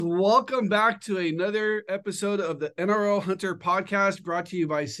welcome back to another episode of the NRL Hunter podcast brought to you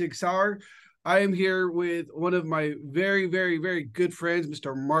by Sig Sauer. I am here with one of my very, very, very good friends,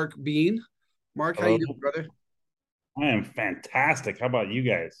 Mr. Mark Bean. Mark, how Hello. you doing, brother? I am fantastic. How about you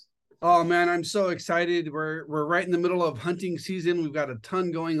guys? Oh man, I'm so excited. We're right in the middle of hunting season. We've got a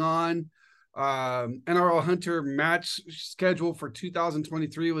ton going on. NRL Hunter match schedule for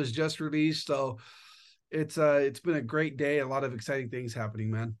 2023 was just released, so it's been a great day. A lot of exciting things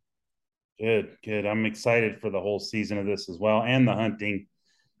happening, man. Good, good. I'm excited for the whole season of this as well, and the hunting.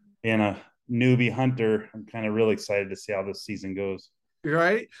 Being a newbie hunter, I'm kind of really excited to see how this season goes.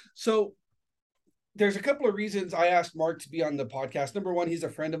 Right. So there's a couple of reasons I asked Mark to be on the podcast. Number one, he's a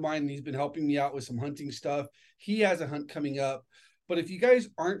friend of mine and he's been helping me out with some hunting stuff. He has a hunt coming up. But if you guys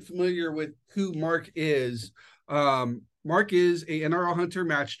aren't familiar with who Mark is a NRL Hunter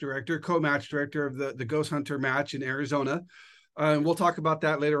match director, co-match director of the Ghost Hunter match in Arizona. And we'll talk about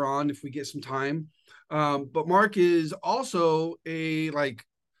that later on if we get some time. But Mark is also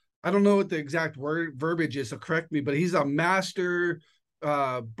I don't know what the exact word verbiage is, so correct me, but he's a master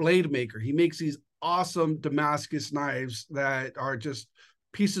blade maker. He makes these awesome Damascus knives that are just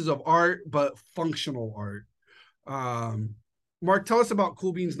pieces of art, but functional art. Um, Mark, tell us about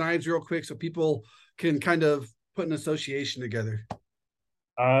Cool Beans Knives real quick so people can kind of put an association together.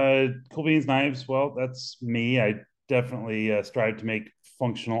 Cool Beans Knives. Well, that's me. I definitely strive to make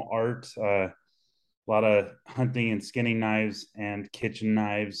functional art. A lot of hunting and skinning knives and kitchen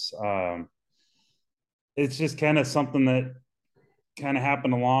knives. It's just kind of something that kind of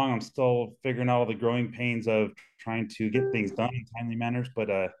happened along. I'm still figuring out all the growing pains of trying to get things done in timely manners, but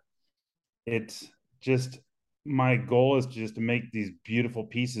it's just my goal is just to make these beautiful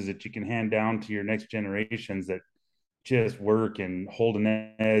pieces that you can hand down to your next generations that just work and hold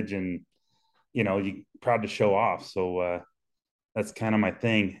an edge, and you proud to show off. So that's kind of my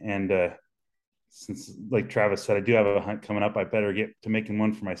thing. And since, like Travis said, I do have a hunt coming up, I better get to making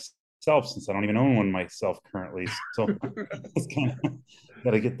one for myself since I don't even own one myself currently. So it's kind of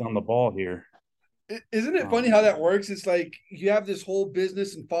got to get on the ball here. Isn't it funny um, how that works? It's like you have this whole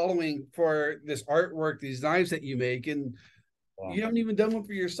business and following for this artwork, these knives that you make, and yeah. you haven't even done one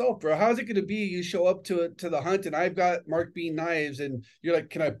for yourself, bro. How's it going to be? You show up to the hunt, and I've got Mark Bean knives, and you're like,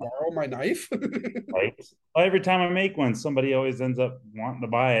 "Can I borrow my knife?" Right. Well, every time I make one, somebody always ends up wanting to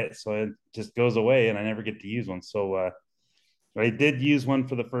buy it, so it just goes away, and I never get to use one. So I did use one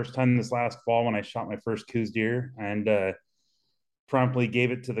for the first time this last fall when I shot my first Coues deer, and promptly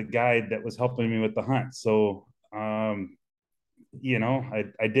gave it to the guide that was helping me with the hunt. So I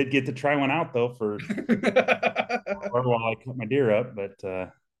did get to try one out though for while I cut my deer up, but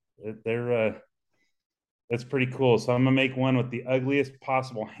they're that's pretty cool. So I'm gonna make one with the ugliest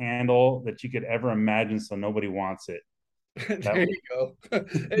possible handle that you could ever imagine, so nobody wants it. That There you go.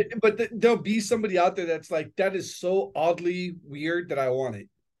 But there'll be somebody out there that's like, that is so oddly weird that I want it.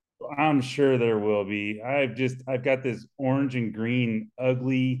 I'm sure there will be. I've got this orange and green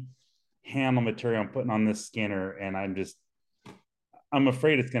ugly handle material I'm putting on this skinner, and I'm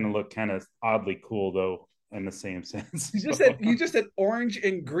afraid it's going to look kind of oddly cool though in the same sense. So, You just said orange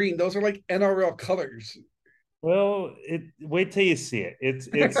and green. Those are like NRL colors. well, it wait till you see it. It's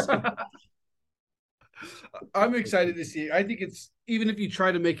I'm excited to see it. I think it's even if you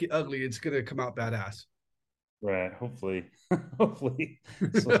try to make it ugly, it's gonna come out badass. right. Hopefully, hopefully.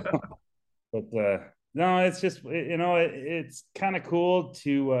 So, but no, it's just it's kind of cool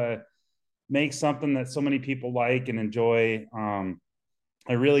to make something that so many people like and enjoy.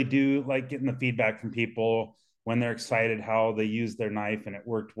 I really do like getting the feedback from people when they're excited how they used their knife and it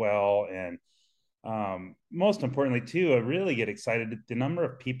worked well. And most importantly, too, I really get excited at the number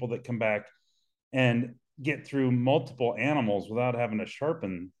of people that come back and get through multiple animals without having to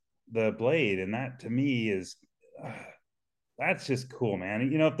sharpen the blade. And that to me is that's just cool, man.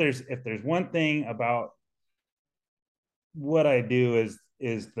 If there's one thing about what I do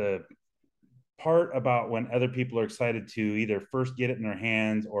is the part about when other people are excited to either first get it in their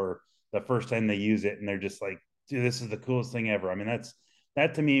hands or the first time they use it and they're just like, dude, this is the coolest thing ever. I mean,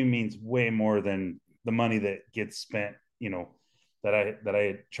 that to me means way more than the money that gets spent, that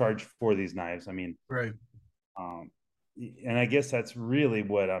I charge for these knives. I mean, Right. um, and I guess that's really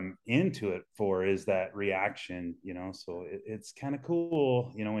what I'm into it for, is that reaction, so it's kind of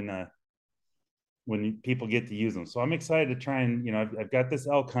cool, when people get to use them. So I'm excited to try and, I've got this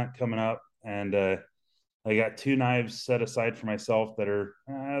elk hunt coming up, and I got two knives set aside for myself that are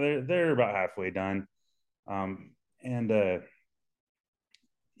they're about halfway done. And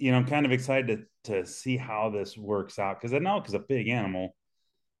I'm kind of excited to see how this works out, because an elk is a big animal.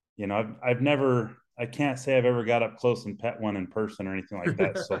 I've never I can't say I've ever got up close and pet one in person or anything like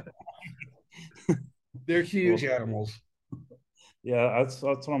that. So They're huge we'll, animals. yeah, that's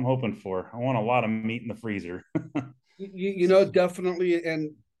what I'm hoping for. I want a lot of meat in the freezer. You know, definitely.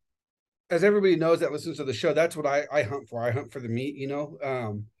 And as everybody knows that listens to the show, that's what I hunt for. I hunt for the meat, you know.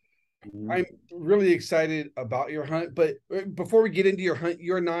 I'm really excited about your hunt. But before we get into your hunt,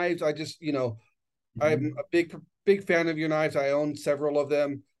 your knives, I just, you know, I'm a big fan of your knives. I own several of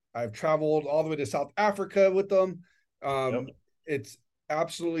them. I've traveled all the way to South Africa with them. Yep. It's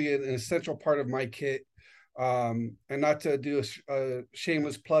absolutely an essential part of my kit. And not to do a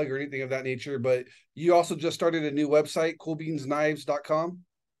shameless plug or anything of that nature, but you also just started a new website, coolbeansknives.com.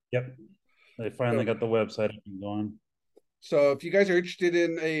 Yep. They finally So, got the website up and going. so if you guys are interested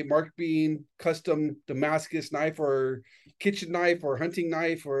in a Mark Bean custom Damascus knife or kitchen knife or hunting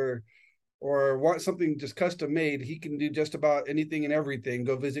knife or want something just custom made, he can do just about anything and everything.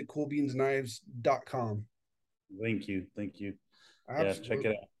 Go visit coolbeansknives.com. Thank you. Thank you. Yeah, check it Absolutely.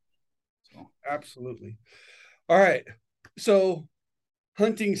 out. So, Absolutely. All right. So,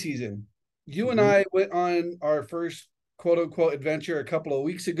 hunting season. You and I went on our first quote unquote adventure a couple of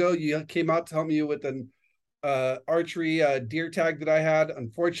weeks ago. You came out to help me with an archery deer tag that I had.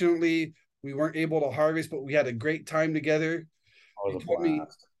 Unfortunately, we weren't able to harvest, but we had a great time together. that You was a told me,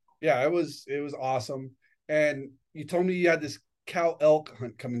 blast. yeah, it was awesome. And you told me you had this cow elk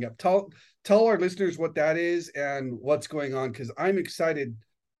hunt coming up. Tell our listeners what that is and what's going on because I'm excited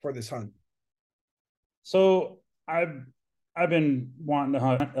for this hunt. So I've been wanting to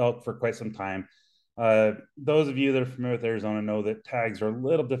hunt elk for quite some time. Those of you that are familiar with Arizona know that tags are a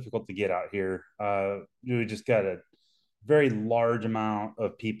little difficult to get out here. We just got a very large amount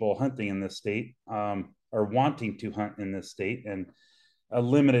of people hunting in this state, or wanting to hunt in this state, and a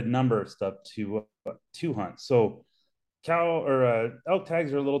limited number of stuff to hunt. So cow or elk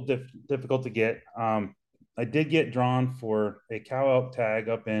tags are a little difficult to get. I did get drawn for a cow elk tag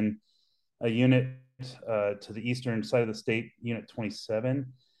up in a unit to the eastern side of the state, Unit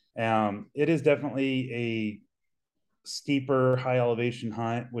 27. It is definitely a steeper, high elevation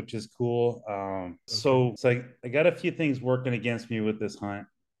hunt, which is cool. Okay. So I got a few things working against me with this hunt,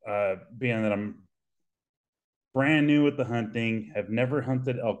 being that I'm brand new with the hunting, have never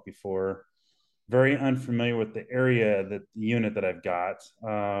hunted elk before, very unfamiliar with the area that the unit that I've got.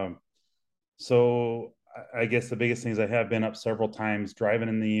 So I guess the biggest things I have been up several times, driving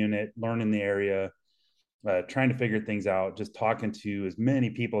in the unit, learning the area, trying to figure things out, just talking to as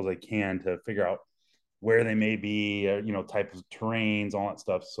many people as I can to figure out where they may be, type of terrains, all that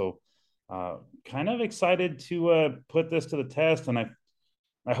stuff. So, kind of excited to put this to the test, and I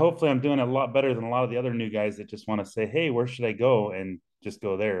hopefully I'm doing a lot better than a lot of the other new guys that just want to say, "Hey, where should I go?" and just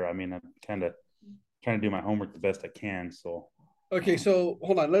go there. I mean, I'm kind of trying to do my homework the best I can. So, Okay, so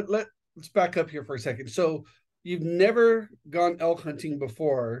hold on. Let's back up here for a second. So you've never gone elk hunting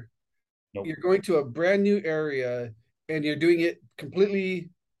before. nope. You're going to a brand new area and you're doing it completely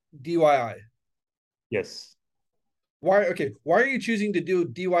DIY. Yes. Why? Okay, why are you choosing to do a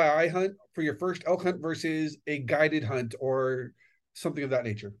DIY hunt for your first elk hunt versus a guided hunt or something of that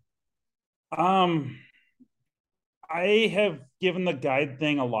nature? Um, I have given the guide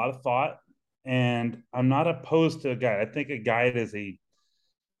thing a lot of thought, and I'm not opposed to a guide. I think a guide is a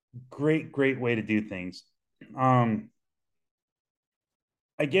great way to do things. Um,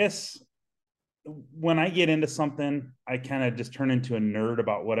 I guess when I get into something, I kind of just turn into a nerd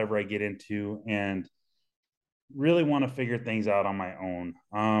about whatever I get into and really want to figure things out on my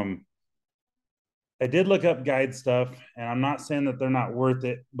own. I did look up guide stuff, and I'm not saying that they're not worth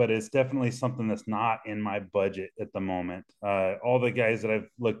it, but it's definitely something that's not in my budget at the moment. All the guys that I've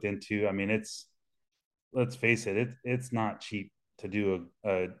looked into, I mean, let's face it, it's not cheap to do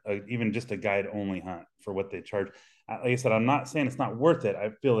even just a guide only hunt for what they charge. Like I said, I'm not saying it's not worth it. I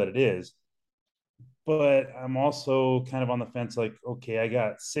feel that it is, but I'm also kind of on the fence. Like, okay, I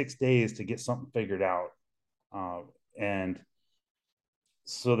got 6 days to get something figured out, and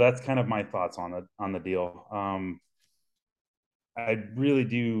so that's kind of my thoughts on the deal. I really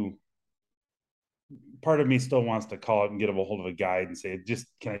do. Part of me still wants to call it and get a hold of a guide and say, just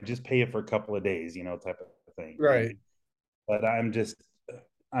can I just pay it for a couple of days, type of thing. Right. But I'm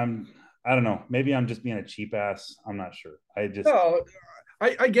I don't know. Maybe I'm just being a cheap ass. I'm not sure. I just No,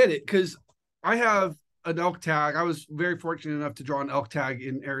 I get it because I have an elk tag. I was very fortunate enough to draw an elk tag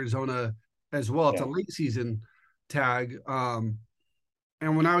in Arizona as well. It's a yeah. late season tag.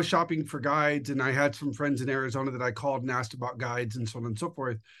 And when I was shopping for guides and I had some friends in Arizona that I called and asked about guides and so on and so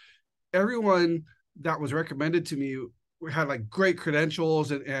forth, everyone that was recommended to me had like great credentials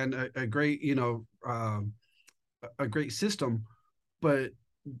and a great, a great system. But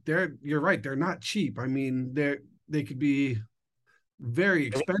you're right, they're not cheap. I mean, they could be very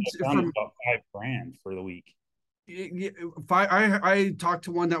Everything expensive down is from about $5,000 for the week. if I talked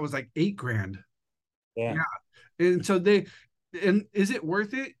to one that was like 8 grand. Yeah. Yeah. And so and is it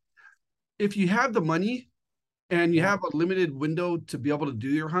worth it if you have the money and you Yeah. have a limited window to be able to do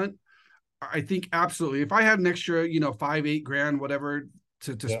your hunt? I think absolutely. If I had an extra, 5, 8 grand, whatever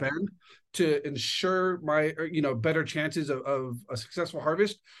to Yeah. spend to ensure my, better chances of a successful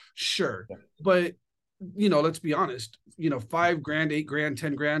harvest, sure. Yeah. But, let's be honest, 5 grand, 8 grand,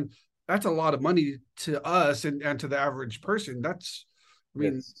 10 grand, that's a lot of money to us and to the average person. I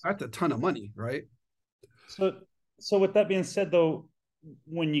mean, Yes. that's a ton of money, right? So, so with that being said, though,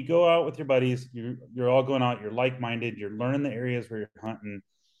 when you go out with your buddies, you're all going out, you're like-minded, you're learning the areas where you're hunting.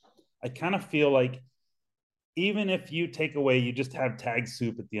 I kind of feel like even if you take away, you just have tag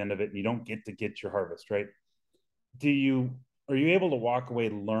soup at the end of it, and you don't get to get your harvest, right? Do you Are you able to walk away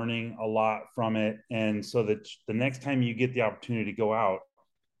learning a lot from it, and so that the next time you get the opportunity to go out,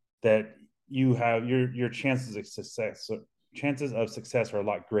 that you have your chances of success are a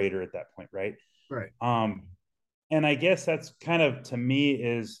lot greater at that point, right? Right. Um, and I guess that's kind of, to me,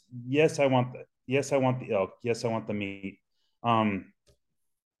 is yes, I want the elk, yes, I want the meat. Um,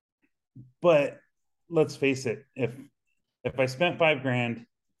 but let's face it, if I spent 5 grand,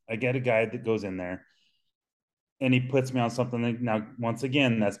 I get a guide that goes in there and he puts me on something that, now once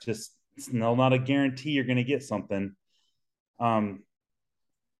again, that's just, it's not a guarantee you're going to get something. Um,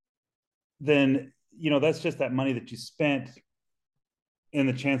 then that's just that money that you spent in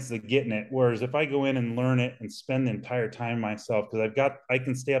the chances of getting it. Whereas if I go in and learn it and spend the entire time myself, because I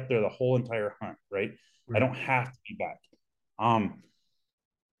can stay up there the whole entire hunt, right? I Right. don't have to be back. Um,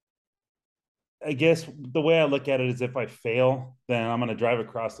 I guess the way I look at it is, if I fail, then I'm going to drive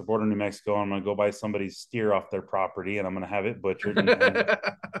across the border to New Mexico. And I'm going to go buy somebody's steer off their property, and I'm going to have it butchered and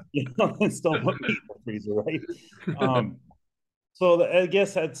and still put meat in the freezer, right? Um, so I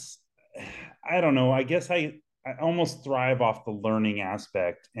guess that's, I don't know. I guess I almost thrive off the learning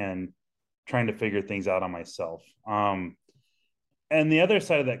aspect and trying to figure things out on myself. And the other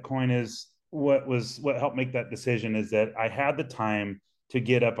side of that coin is, what helped make that decision is that I had the time to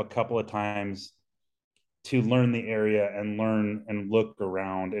get up a couple of times to learn the area and learn and look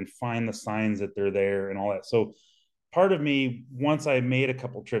around and find the signs that they're there and all that. So part of me, once I made a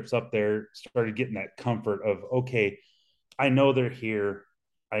couple trips up there, started getting that comfort of, okay, I know they're here.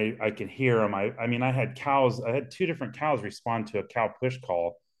 I can hear them. I mean, I had cows. I had two different cows respond to a cow push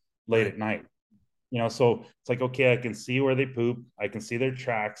call late Right. at night. So it's like, okay, I can see where they poop. I can see their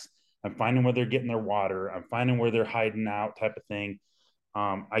tracks. I'm finding where they're getting their water. I'm finding where they're hiding out, type of thing.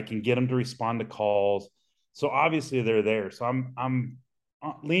 I can get them to respond to calls. So obviously they're there. So I'm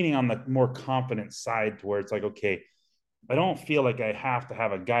leaning on the more confident side, to where it's like, okay, I don't feel like I have to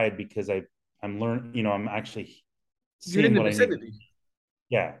have a guide, because I'm learning. I'm actually You're in seeing the what I need. vicinity,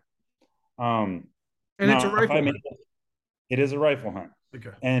 Yeah. Um, and it's a Now, if rifle I make hunt. it is a rifle hunt,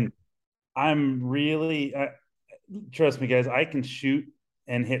 Okay. and I'm really, trust me, guys, I can shoot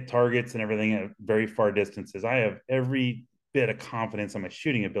and hit targets and everything at very far distances. I have every bit of confidence in my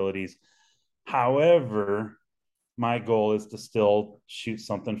shooting abilities. However, my goal is to still shoot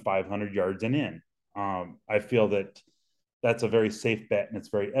something 500 yards and in. I feel that that's a very safe bet, and it's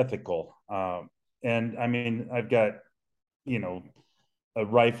very ethical. And I mean, I've got, you know, a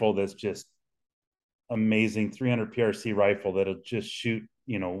rifle that's just amazing, 300 PRC rifle that'll just shoot,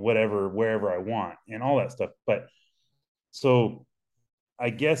 whatever, wherever I want and all that stuff. But so I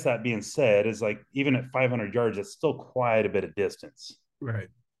guess that being said, is like, even at 500 yards, it's still quite a bit of distance. Right.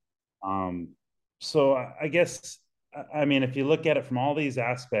 Um, so I guess, I mean, if you look at it from all these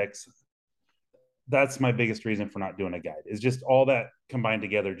aspects, that's my biggest reason for not doing a guide, is just all that combined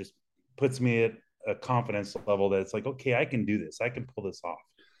together just puts me at a confidence level that it's like, okay, I can do this. I can pull this off.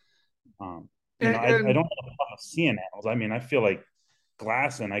 Um, I And don't have a problem seeing animals. I mean, I feel like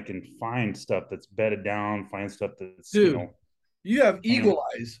glassing, I can find stuff that's bedded down, find stuff that's, dude, you have hanging. eagle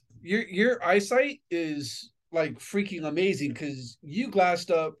eyes. Your eyesight is like freaking amazing because you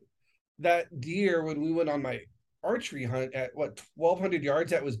glassed up that deer when we went on my archery hunt at what 1,200 yards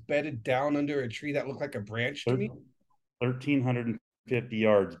that was bedded down under a tree that looked like a branch to me. 1,350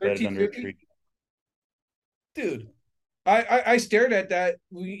 yards bedded under a 1350, tree. dude. I stared at that.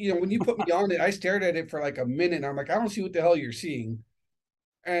 When you put me on it, I stared at it for like a minute. I'm like, I don't see what the hell you're seeing,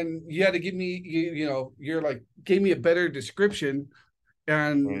 and you had to give me you're like gave me a better description,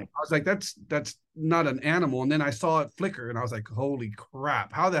 and Right. I was like, that's not an animal. And then I saw it flicker, and I was like, holy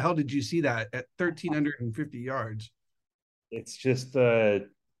crap! How the hell did you see that at 1,350 yards? It's just, take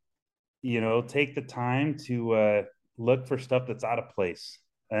the time to look for stuff that's out of place.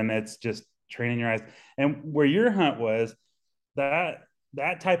 and it's just training your eyes. And where your hunt was, that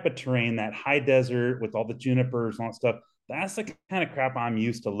type of terrain, that high desert with all the junipers and all that stuff, that's the kind of crap I'm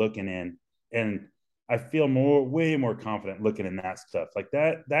used to looking in. And I feel way more confident looking in that stuff. Like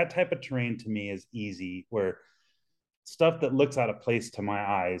that type of terrain to me is easy, where stuff that looks out of place to my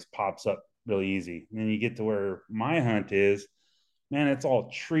eyes pops up really easy. And then you get to where my hunt is, man, it's all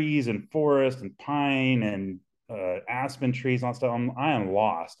trees and forest and pine and aspen trees and all that stuff. I am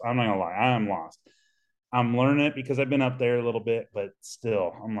lost. I'm not gonna lie, I am lost. I'm learning it because I've been up there a little bit, but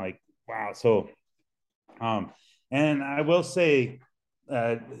still, I'm like, wow. So, and I will say,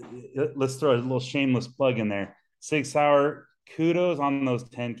 uh, let's throw a little shameless plug in there. 6 Hour, kudos on those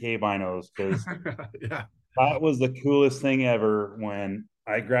 10K binos, because Yeah. that was the coolest thing ever when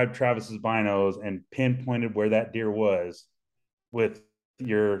I grabbed Travis's binos and pinpointed where that deer was with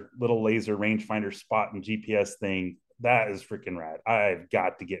your little laser rangefinder spot and GPS thing. That is freaking rad. I've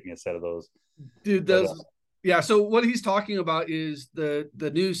got to get me a set of those. Dude, But those yeah, so what he's talking about is the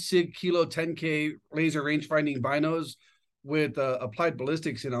new Sig Kilo 10K laser range finding binos with applied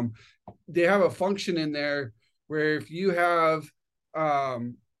ballistics in them. They have a function in there where if you have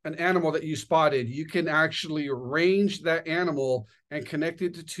an animal that you spotted, you can actually range that animal and connect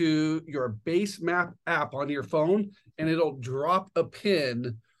it to your base map app on your phone, and it'll drop a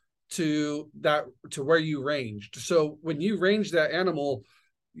pin to where you ranged. So when you range that animal,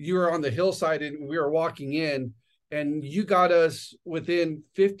 you were on the hillside and we were walking in, and you got us within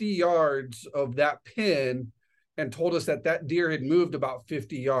 50 yards of that pin and told us that that deer had moved about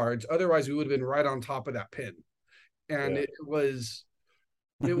 50 yards. Otherwise, we would have been right on top of that pin. And yeah, it was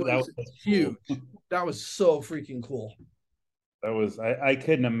that was huge. cool. That was so freaking cool. That was I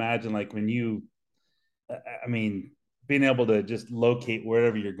couldn't imagine, like, when you, I mean, being able to just locate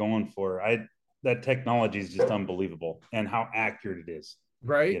wherever you're going for. That technology is just unbelievable, and how accurate it is.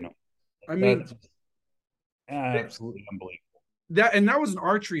 Right. You know, I mean, that's absolutely unbelievable. that was an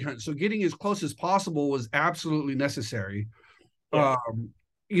archery hunt. So getting as close as possible was absolutely necessary. Yeah,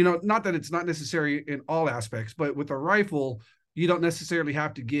 Not that it's not necessary in all aspects, but with a rifle, you don't necessarily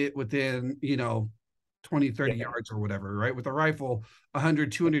have to get within, 20, 30 yeah. yards or whatever, right? With a rifle,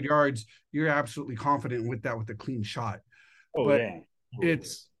 100, 200 yards, you're absolutely confident with that with a clean shot. Oh But yeah.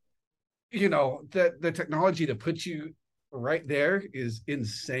 it's, that the technology to put you right there is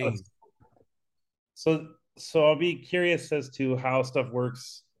insane. So I'll be curious as to how stuff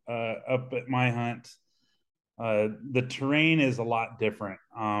works up at my hunt. The terrain is a lot different.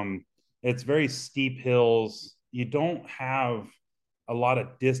 It's very steep hills. You don't have a lot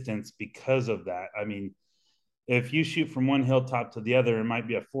of distance because of that. I mean, if you shoot from one hilltop to the other, it might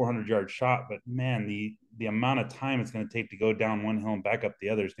be a 400-yard shot, but man, the amount of time it's going to take to go down one hill and back up the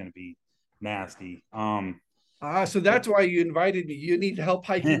other is going to be nasty. So that's why you invited me. You need help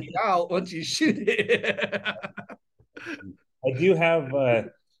hiking it out once you shoot it. I do have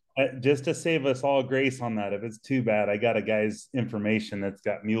just to save us all grace on that. If it's too bad, I got a guy's information that's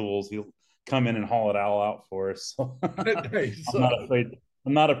got mules. He'll come in and haul it all out for us. So Nice. I'm not afraid.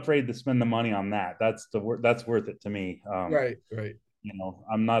 I'm not afraid to spend the money on that. That's worth it to me. Right, right.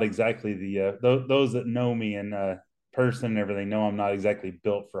 I'm not exactly the those that know me in person and everything know I'm not exactly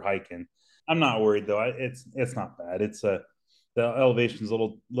built for hiking. I'm not worried though. It's not bad. It's the elevation's a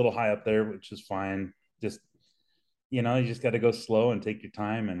little high up there, which is fine. Just you just got to go slow and take your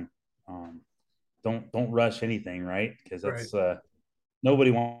time, and don't rush anything, right? Because Right. that's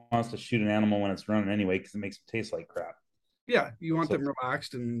nobody wants to shoot an animal when it's running anyway, because it makes it taste like crap. Yeah, you want So, them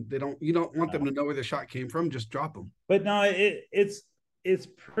relaxed, and you don't want them to know where the shot came from. Just drop them. but no, it's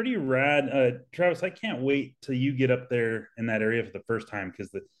pretty rad. Travis, I can't wait till you get up there in that area for the first time, because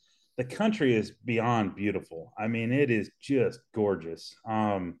the country is beyond beautiful. I mean, it is just gorgeous.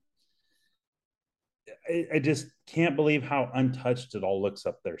 I just can't believe how untouched it all looks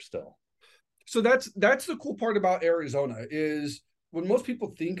up there still. So that's the cool part about Arizona is when most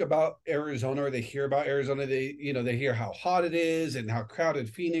people think about Arizona or they hear about Arizona, they hear how hot it is and how crowded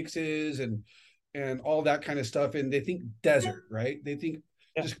Phoenix is and all that kind of stuff, and they think desert, right? They think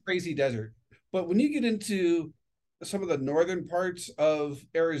Yeah. just crazy desert. But when you get into some of the northern parts of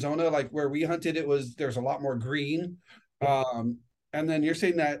Arizona, like where we hunted, there's a lot more green. Um, and then you're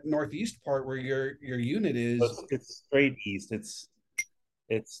saying that northeast part where your unit is. It's straight east. It's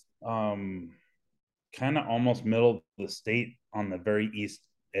kind of almost middle of the state on the very east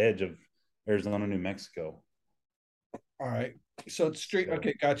edge of Arizona, New Mexico. All right. So it's straight.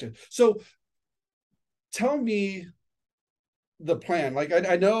 Okay, gotcha. So tell me the plan. Like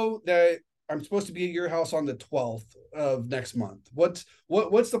I know that I'm supposed to be at your house on the 12th of next month. What's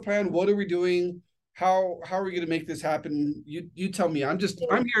the plan? What are we doing? how are we going to make this happen? You tell me. I'm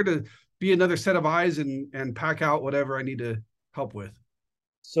here to be another set of eyes and pack out whatever I need to help with.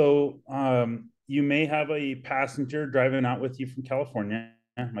 So you may have a passenger driving out with you from California.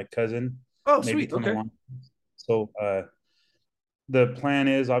 My cousin Oh, may be sweet. coming Okay. along. So the plan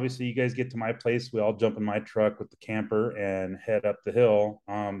is obviously you guys get to my place. We all jump in my truck with the camper and head up the hill.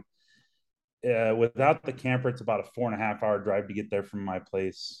 Without the camper, it's about a 4.5 hour drive to get there from my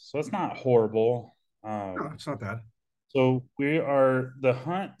place. So it's not horrible. No, it's not bad. So the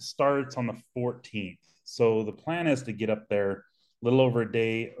hunt starts on the 14th. So the plan is to get up there a little over a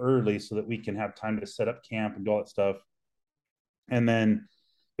day early so that we can have time to set up camp and do all that stuff. And then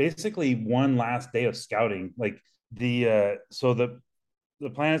basically one last day of scouting. Like the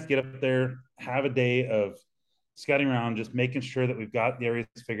plan is to get up there, have a day of scouting around, just making sure that we've got the areas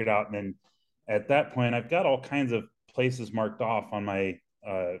figured out. And then at that point, I've got all kinds of places marked off on my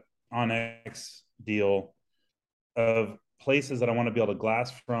OnX deal of places that I want to be able to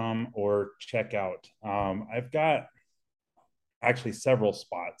glass from or check out. I've got actually several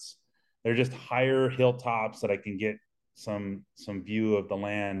spots. They're just higher hilltops that I can get some view of the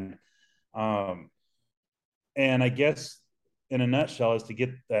land. And I guess in a nutshell is to get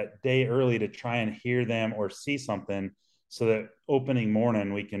that day early to try and hear them or see something so that opening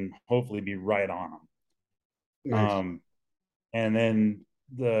morning we can hopefully be right on them. Nice. And then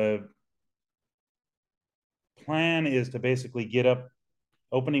the plan is to basically get up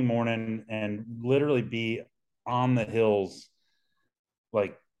opening morning and literally be on the hills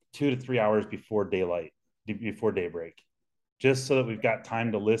like 2 to 3 hours before daylight, before daybreak, just so that we've got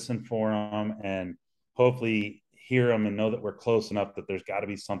time to listen for them and hopefully hear them and know that we're close enough that there's got to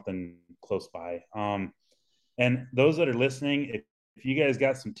be something close by. And those that are listening, if you guys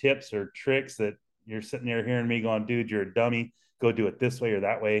got some tips or tricks that you're sitting there hearing me going, dude, you're a dummy, go do it this way or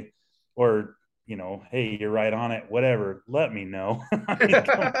that way, or hey, you're right on it, whatever, let me know.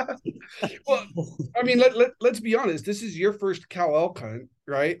 Well, I mean, let's be honest. This is your first cow elk hunt,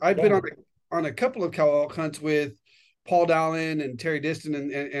 right? I've been Yeah, on a couple of cow elk hunts with Paul Dallin and Terry Diston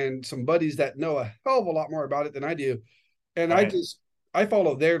and some buddies that know a hell of a lot more about it than I do. And right, I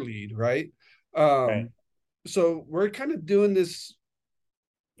follow their lead, right? right, So we're kind of doing this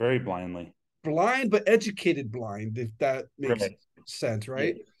very blindly. blind but educated blind, if that makes Right. sense, Yeah.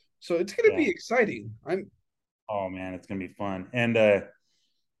 right? So it's going to Yeah. be exciting. I'm Oh man, it's gonna be fun. And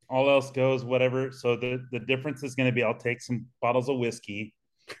all else goes, whatever. So the difference is gonna be I'll take some bottles of whiskey,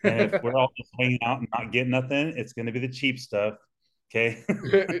 and if we're all just hanging out and not getting nothing, it's gonna be the cheap stuff. Okay.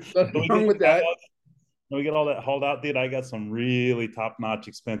 nothing wrong with that. When we get all that hauled out, dude, I got some really top notch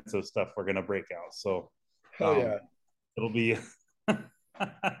expensive stuff we're gonna break out. So Hell um yeah. it'll be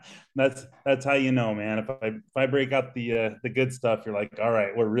that's how you know, man. If I break out the good stuff, you're like, all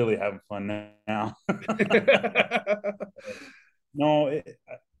right, we're really having fun now. No,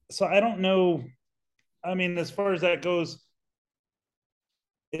 so I don't know. I mean, as far as that goes,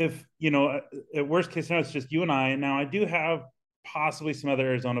 if at worst case scenario, it's just you and I. Now, I do have possibly some other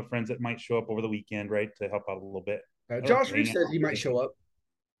Arizona friends that might show up over the weekend, right, to help out a little bit or Josh hang Reese out. said he might show up.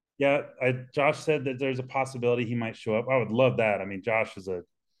 Yeah, Josh said that there's a possibility he might show up. I would love that. I mean, Josh is a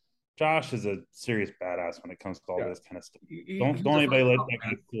serious badass when it comes to all Yeah. this kind of stuff. He's Don't a anybody fucking let mountain that guy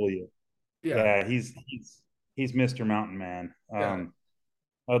man. fool you. Yeah. Yeah, he's Mr. Mountain Man. Yeah.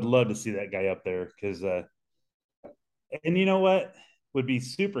 I'd love to see that guy up there because and you know what would be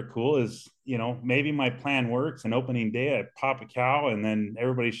super cool is maybe my plan works and opening day I pop a cow and then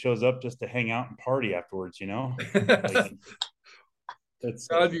everybody shows up just to hang out and party afterwards. Like it's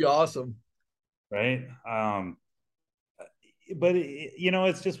That'd be awesome. right. But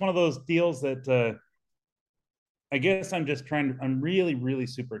it's just one of those deals that I guess I'm really really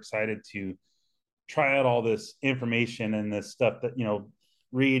super excited to try out all this information and this stuff that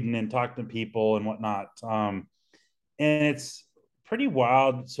reading and talking to people and whatnot. And it's pretty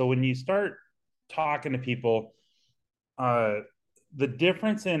wild. So when you start talking to people, uh, the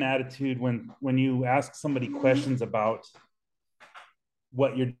difference in attitude when you ask somebody questions about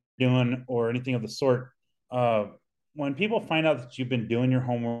what you're doing or anything of the sort, when people find out that you've been doing your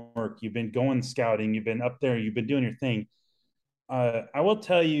homework, you've been going scouting, you've been up there, you've been doing your thing, I will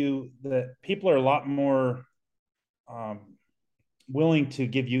tell you that people are a lot more willing to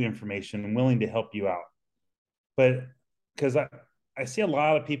give you information and willing to help you out. But because I see a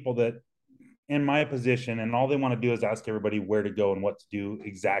lot of people that in my position and all they want to do is ask everybody where to go and what to do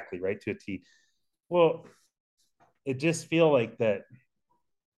exactly, right, to a T. Well, it just feel like that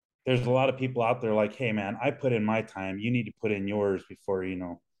there's a lot of people out there like, hey man, I put in my time, you need to put in yours before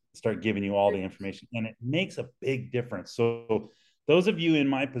start giving you all the information, and it makes a big difference. So those of you in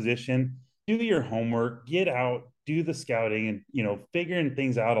my position, do your homework, get out, do the scouting, and figuring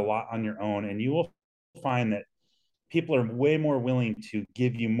things out a lot on your own, and you will find that people are way more willing to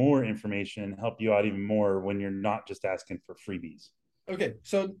give you more information and help you out even more when you're not just asking for freebies. Okay,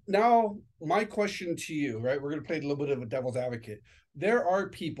 so now my question to you, right? We're going to play a little bit of a devil's advocate. There are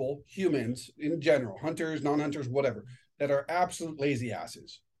people, humans in general, hunters, non-hunters, whatever, that are absolute lazy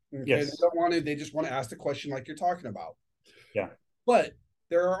asses. Okay, they Yes. don't want to. They just want to ask the question like you're talking about. Yeah. But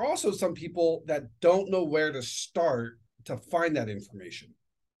there are also some people that don't know where to start to find that information.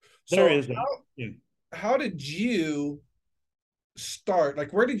 There So is that. Yeah. how did you start?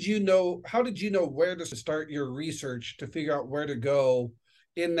 Like, where did you know? How did you know where to start your research to figure out where to go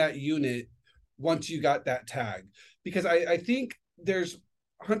in that unit once you got that tag? Because I think there's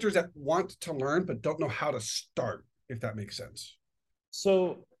hunters that want to learn but don't know how to start, if that makes sense.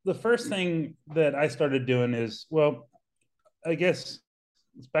 So the first thing that I started doing is, well, I guess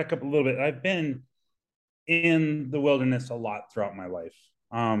let's back up a little bit. I've been in the wilderness a lot throughout my life.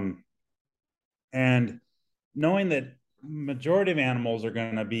 And knowing that majority of animals are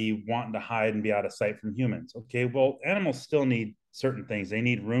going to be wanting to hide and be out of sight from humans. Okay, well, animals still need certain things. They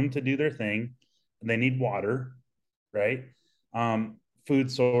need room to do their thing. They need water, right?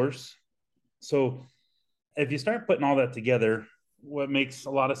 Food source. So if you start putting all that together, what makes a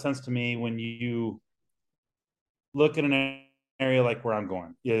lot of sense to me when you look at an area like where I'm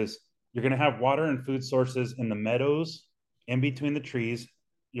going is you're going to have water and food sources in the meadows in between the trees.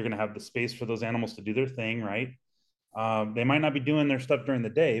 You're going to have the space for those animals to do their thing, right? They might not be doing their stuff during the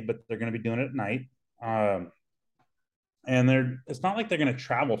day, but they're going to be doing it at night. And it's not like they're going to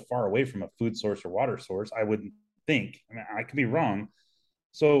travel far away from a food source or water source. I wouldn't think. I mean, I could be wrong.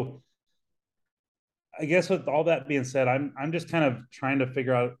 So I guess with all that being said, I'm just kind of trying to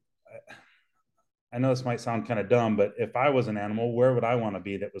figure out. I know this might sound kind of dumb, but if I was an animal, where would I want to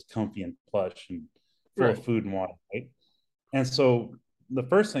be that was comfy and plush and full Right. of food and water, right? And so the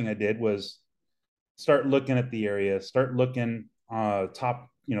first thing I did was start looking at the area, start looking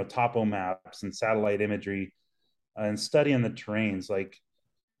topo maps and satellite imagery, and studying the terrains. Like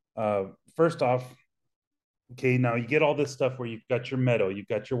first off, okay, now you get all this stuff where you've got your meadow, you've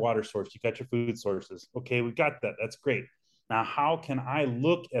got your water source, you've got your food sources. Okay, we've got that. That's great. Now, how can I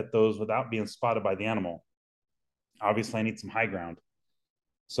look at those without being spotted by the animal? Obviously, I need some high ground.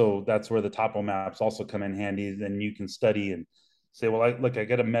 So that's where the topo maps also come in handy. Then you can study and say, well, I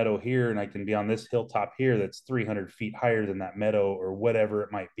got a meadow here and I can be on this hilltop here that's 300 feet higher than that meadow or whatever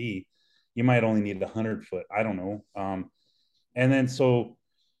it might be. You might only need 100 foot. I don't know. And then, so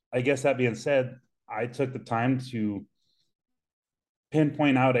I guess that being said, I took the time to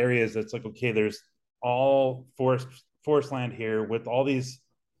pinpoint out areas that's like, okay, there's all forest land here with all these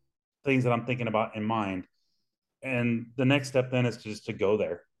things that I'm thinking about in mind. And the next step then is just to go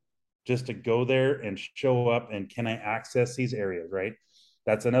there, and show up, and can I access these areas, right?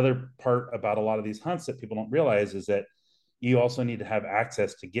 That's another part about a lot of these hunts that people don't realize is that you also need to have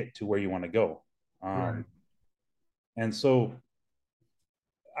access to get to where you want to go. Right. And so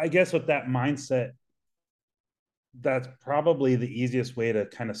I guess with that mindset, that's probably the easiest way to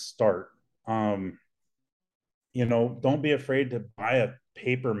kind of start. um, don't be afraid to buy a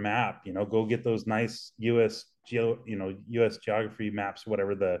paper map. Go get those nice us geography maps,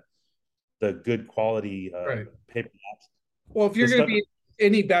 whatever the good quality Right. paper maps. Well, if The you're going to stuff. be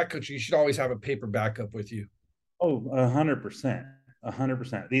any backcountry, you should always have a paper backup with you. Oh, 100%,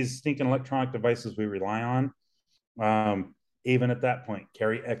 100%. These stinking electronic devices we rely on. Even at that point,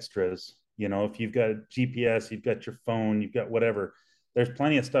 carry extras. If you've got a GPS, you've got your phone, you've got whatever. There's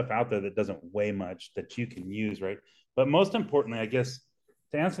plenty of stuff out there that doesn't weigh much that you can use, right? But most importantly, I guess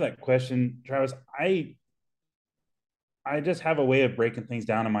to answer that question, Travis, I just have a way of breaking things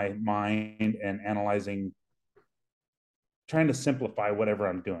down in my mind and analyzing, trying to simplify whatever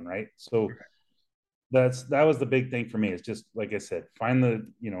I'm doing, right? So that was the big thing for me, is just like I said, find the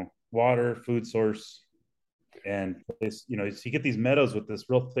water, food source, and this, so you get these meadows with this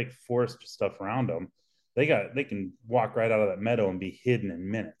real thick forest stuff around them. They can walk right out of that meadow and be hidden in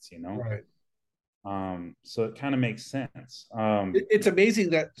minutes. Right. So it kind of makes sense. It's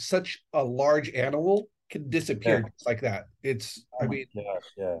amazing that such a large animal can Yeah. disappear just like that. It's, Oh I my mean, gosh,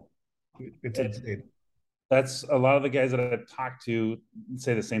 yeah. it's And insane. that's a lot of the guys that I've talked to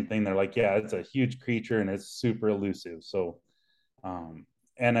say the same thing. They're like, yeah, it's a huge creature and it's super elusive. So, um,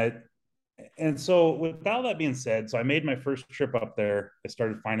 and I, and so with all that being said, so I made my first trip up there. I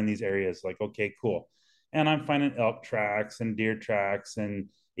started finding these areas like, okay, cool. And I'm finding elk tracks and deer tracks and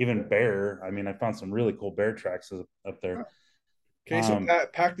even bear. I mean, I found some really cool bear tracks up there. Okay, so Um,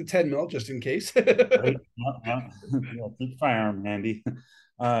 pack the 10 mil just in case. right. Yeah, keep firearm handy.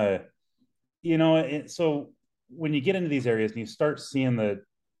 Uh, so when you get into these areas and you start seeing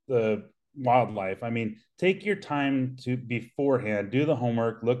the wildlife, I mean, take your time to beforehand, do the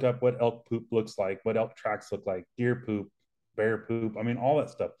homework, look up what elk poop looks like, what elk tracks look like, deer poop, bear poop. I mean, all that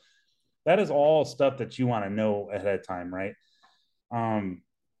stuff. That is all stuff that you want to know ahead of time, right? Um,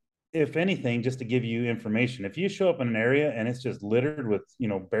 if anything, just to give you information, if you show up in an area and it's just littered with,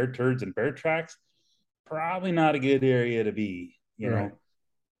 bear turds and bear tracks, probably not a good area to be, Right.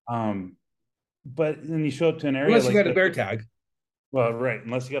 Um, but then you show up to an area Unless you like got a this. bear tag. Well, right,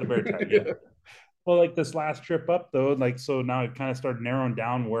 unless you got a bear tag, yeah. Well, like this last trip up though, like so now I've kind of started narrowing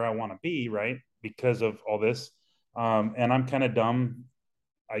down where I want to be, right? Because of all this. And I'm kind of dumb,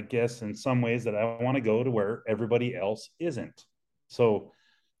 I guess, in some ways that I want to go to where everybody else isn't. So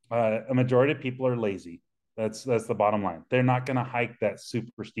a majority of people are lazy. That's the bottom line. They're not going to hike that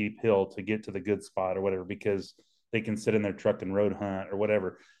super steep hill to get to the good spot or whatever because they can sit in their truck and road hunt or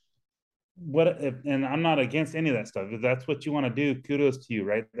whatever. And I'm not against any of that stuff. If that's what you want to do, kudos to you,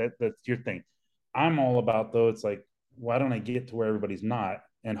 right? That's your thing. I'm all about though. It's like, why don't I get to where everybody's not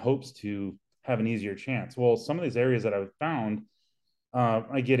and hopes to have an easier chance? Well, some of these areas that I've found,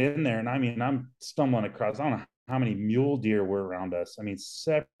 I get in there and I mean, I'm stumbling across. I don't know how many mule deer were around us. I mean,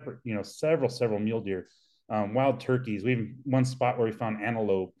 several mule deer, wild turkeys. We have one spot where we found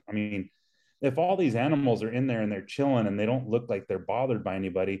antelope. I mean, if all these animals are in there and they're chilling and they don't look like they're bothered by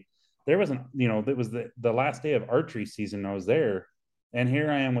anybody, there wasn't, it was the last day of archery season. I was there, and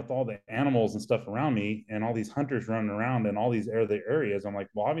here I am with all the animals and stuff around me, and all these hunters running around in all these other areas. I'm like,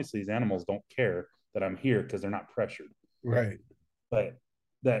 well, obviously these animals don't care that I'm here because they're not pressured. Right. But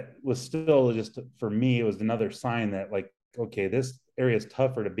that was still just for me, it was another sign that like, okay, this area is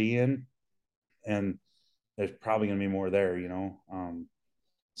tougher to be in, and there's probably going to be more there.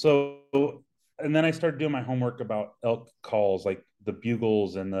 So and then I started doing my homework about elk calls, like the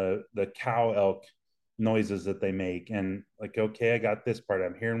bugles and the cow elk noises that they make, and like, okay, I got this part.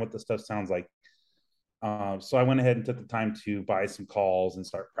 I'm hearing what the stuff sounds like. So I went ahead and took the time to buy some calls and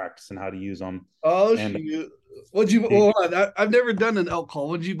start practicing how to use them. Oh And shoot! What'd you? Hold on. I've never done an elk call.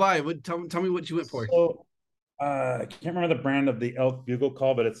 What'd you buy? Tell me what you went for. so I can't remember the brand of the elk bugle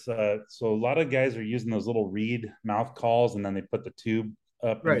call, but it's so a lot of guys are using those little reed mouth calls, and then they put the tube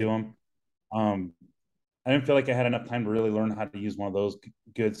up and do Right. them. Um, I didn't feel like I had enough time to really learn how to use one of those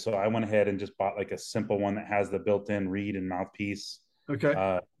good, so I went ahead and just bought like a simple one that has the built-in reed and mouthpiece. Okay.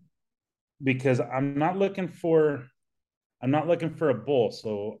 Uh, because I'm not looking for a bull,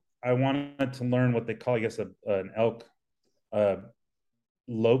 so I wanted to learn what they call, I guess, an elk uh,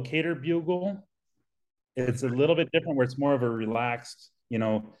 locator bugle. It's a little bit different where it's more of a relaxed,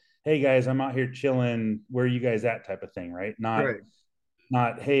 hey guys, I'm out here chilling. Where are you guys at type of thing, right? Not Right.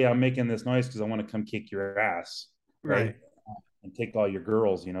 not hey, I'm making this noise because I want to come kick your ass, right? Right. And take all your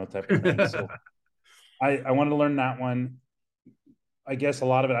girls, type of thing. So I wanted to learn that one. I guess a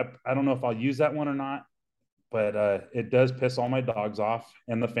lot of it, I don't know if I'll use that one or not, but it does piss all my dogs off,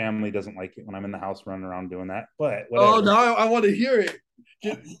 and the family doesn't like it when I'm in the house running around doing that. But Oh no, whatever. I want to hear it.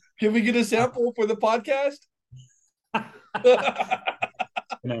 Can we get a sample for the podcast? Gonna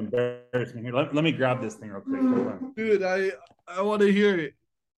embarrass me here. Let me grab this thing real quick. Hold on. Dude, I want to hear it.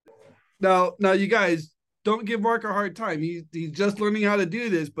 Now, you guys don't give Mark a hard time. He's just learning how to do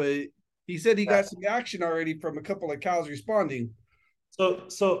this, but he said he got some action already from a couple of cows responding.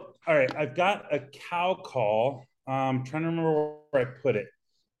 So all right, I've got a cow call. Trying to remember where I put it.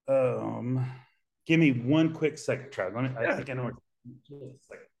 Give me one quick second, Trav. I think I know where.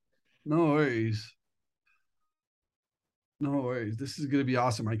 No worries. No worries. This is gonna be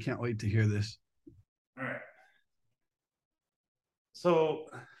awesome. I can't wait to hear this. All right. So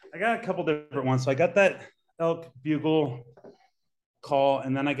I got a couple different ones. So I got that elk bugle call,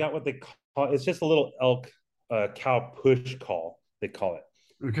 and then I got what they call, it's just a little elk cow push call, they call it.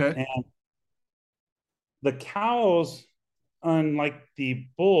 Okay. And the cows, unlike the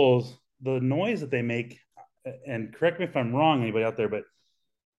bulls, the noise that they make, and correct me if I'm wrong, anybody out there, but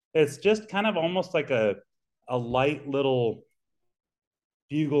it's just kind of almost like a light little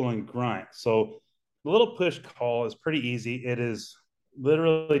bugle and grunt. So the little push call is pretty easy. It is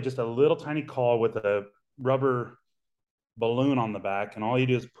literally just a little tiny call with a rubber balloon on the back, and all you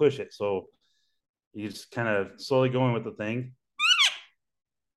do is push it. So you just kind of slowly going with the thing.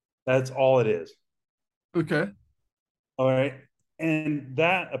 That's all it is. Okay. All right. And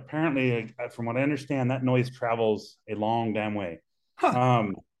that apparently, from what I understand, that noise travels a long damn way.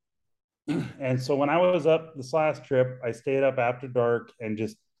 Huh. And so when I was up this last trip, I stayed up after dark and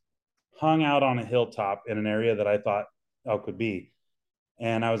just hung out on a hilltop in an area that I thought elk would be.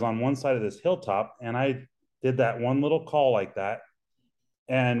 And I was on one side of this hilltop, and I did that one little call like that.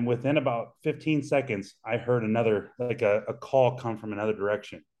 And within about 15 seconds, I heard another, like a call come from another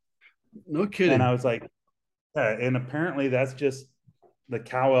direction. No And I kidding. was like, yeah. And apparently that's just the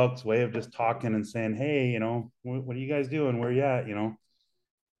cow elk's way of just talking and saying, hey, what are you guys doing? Where you at?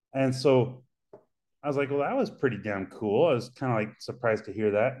 And so I was like, well, that was pretty damn cool. I was kind of like surprised to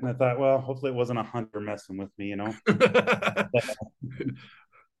hear that. And I thought, well, hopefully it wasn't a hunter messing with me.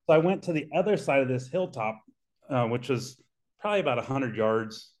 So I went to the other side of this hilltop, which was probably about 100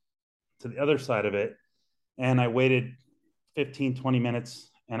 yards to the other side of it. And I waited 15, 20 minutes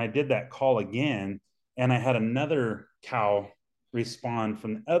and I did that call again. And I had another cow respond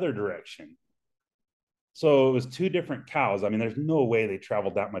from the other direction. So it was two different cows. I mean, there's no way they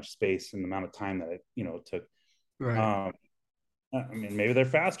traveled that much space in the amount of time that it took. Right. I mean, maybe they're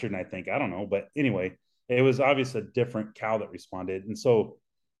faster than I think. I don't know. But anyway, it was obviously a different cow that responded. And so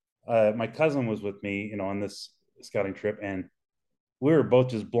my cousin was with me, on this scouting trip, and we were both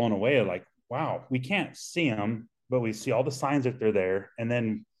just blown away. Like, wow, we can't see them, but we see all the signs that they're there, and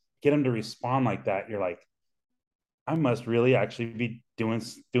then get them to respond like that. You're like, I must really actually be doing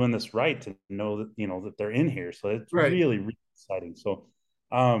this right to know that that they're in here. So it's Right. really, really exciting. So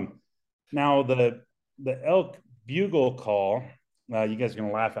now the elk bugle call. You guys are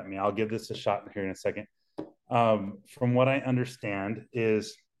gonna laugh at me. I'll give this a shot here in a second. From what I understand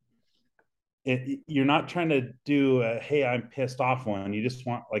is you're not trying to do a hey I'm pissed off one. You just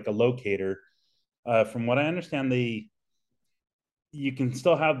want like a locator. From what I understand, you can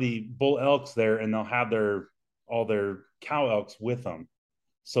still have the bull elks there and they'll have all their cow elks with them.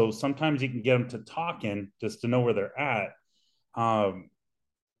 So sometimes you can get them to talking just to know where they're at. And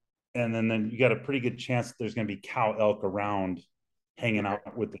then you got a pretty good chance that there's going to be cow elk around hanging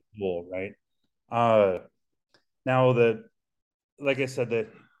out with the bull, right? Now like I said,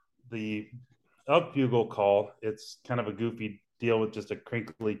 the elk bugle call, it's kind of a goofy deal with just a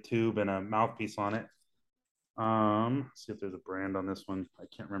crinkly tube and a mouthpiece on it. Let's see if there's a brand on this one. I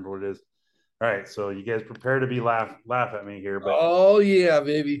can't remember what it is. All right, so you guys prepare to be laugh at me here, but Oh yeah,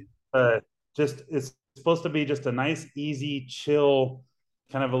 baby. just it's supposed to be just a nice, easy, chill,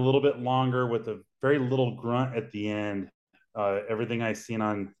 kind of a little bit longer with a very little grunt at the end. Everything I've seen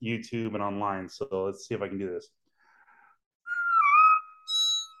on YouTube and online. So let's see if I can do this.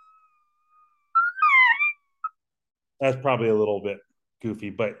 That's probably a little bit goofy,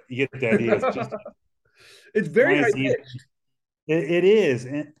 but you get the idea. It's just It's very high nice, easy. pitched. It is,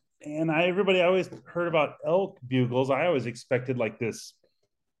 and everybody always heard about elk bugles. I always expected like this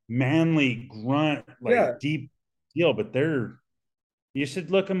manly grunt, Yeah. like deep deal, but you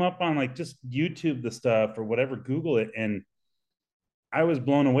should look them up on like just YouTube the stuff or whatever, Google it. And I was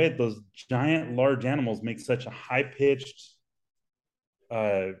blown away at those giant, large animals make such a high pitched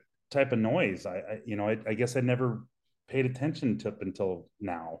uh, type of noise. I guess I never paid attention to it until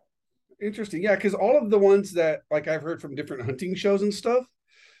now. Interesting. Yeah, because all of the ones that like I've heard from different hunting shows and stuff,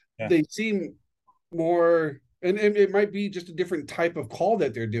 Yeah. they seem more and it might be just a different type of call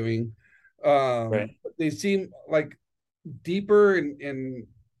that they're doing. Right. They seem like deeper and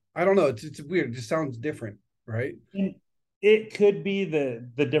I don't know, it's weird. It just sounds different, right? It could be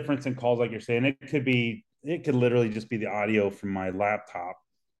the difference in calls, like you're saying. It could literally just be the audio from my laptop,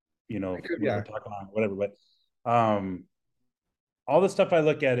 when we're Yeah. talking on whatever. But all the stuff I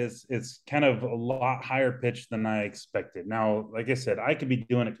look at is it's kind of a lot higher pitched than I expected. Now, like I said, I could be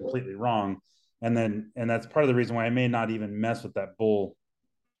doing it completely wrong, and that's part of the reason why I may not even mess with that bull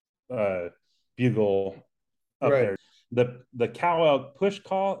uh, bugle up Right. there. The cow elk push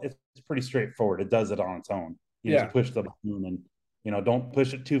call, it's pretty straightforward. It does it on its own. You just Yeah. push the button and don't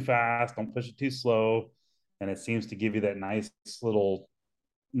push it too fast, don't push it too slow, and it seems to give you that nice little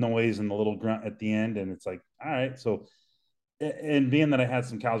noise and the little grunt at the end. And it's like, all right, so and being that I had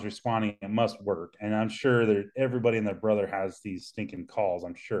some cows responding, it must work. And I'm sure that everybody and their brother has these stinking calls,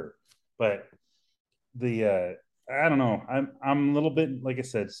 I'm sure. But I don't know. I'm a little bit, like I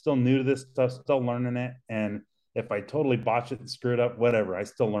said, still new to this stuff, still learning it. And if I totally botch it and screw it up, whatever, I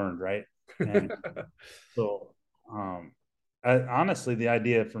still learned, right? And so honestly, the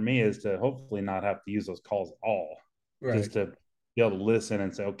idea for me is to hopefully not have to use those calls at all, Right. just to be able to listen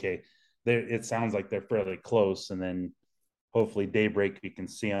and say, okay, it sounds like they're fairly close, and then hopefully daybreak you can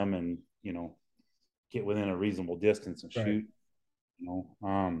see them and get within a reasonable distance and Right. shoot.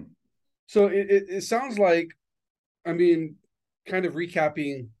 So it sounds like, I mean, kind of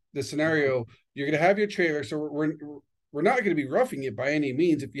recapping the scenario, you're going to have your trailer. So we're not going to be roughing it by any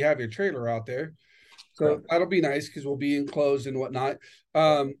means if you have your trailer out there. So Correct. that'll be nice because we'll be enclosed and whatnot.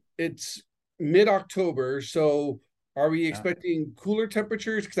 It's mid-October, so are we Yeah. expecting cooler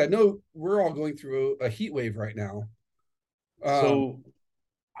temperatures? Because I know we're all going through a heat wave right now. Um, So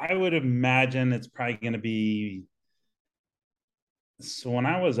I would imagine it's probably going to be. So when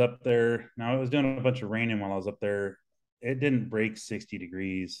I was up there, now I was doing a bunch of raining while I was up there. It didn't break 60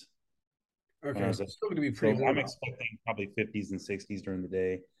 degrees when I Okay, was so up. it's still going to be pretty So I'm warm out. expecting probably 50s and 60s during the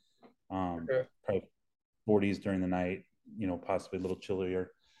day. Okay. Probably 40s during the night, possibly a little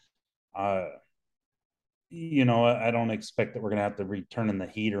chillier. Uh, I don't expect that we're going to have to return in the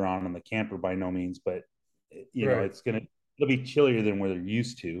heater on in the camper by no means, but Right. it'll be chillier than we're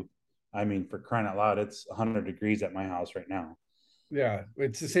used to. I mean, for crying out loud, it's 100 degrees at my house right now. Yeah,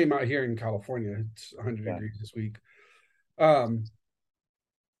 it's the same out here in California. It's 100 Yeah. degrees this week. Um,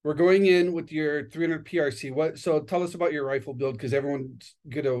 we're going in with your 300 PRC. What? So tell us about your rifle build because everyone's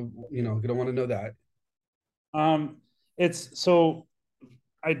gonna want to know that. Um, it's so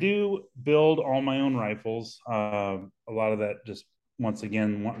I do build all my own rifles. A lot of that just once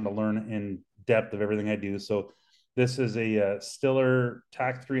again wanting to learn in depth of everything I do. So this is a Stiller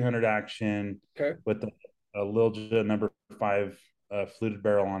TAC 300 action Okay. with a Lilja number 5 fluted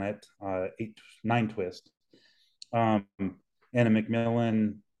barrel on it, 9 twist, um, and a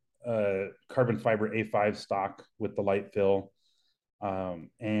Macmillan carbon fiber A5 stock with the light fill.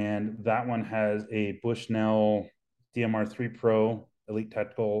 And that one has a Bushnell DMR3 Pro Elite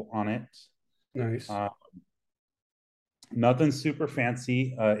Tactical on it. Nice. Uh, Nothing super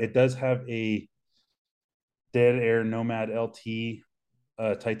fancy. It does have a Dead Air Nomad LT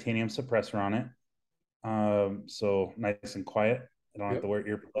titanium suppressor on it. So nice and quiet. I don't have Yep. to wear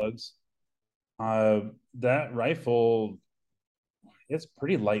earplugs. That rifle, it's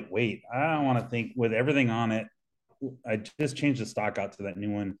pretty lightweight. I don't want to think with everything on it. I just changed the stock out to that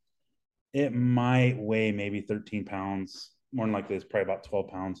new one. It might weigh maybe 13 pounds. More than likely, it's probably about 12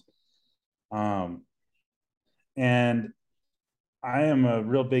 pounds. Um, and I am a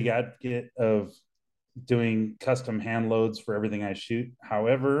real big advocate of doing custom hand loads for everything I shoot.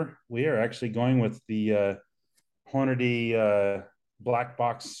 However, we are actually going with the Hornady black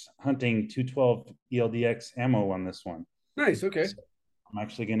box hunting 212 ELDX ammo on this one. Nice. Okay. So I'm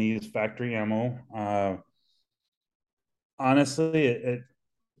actually going to use factory ammo. Honestly,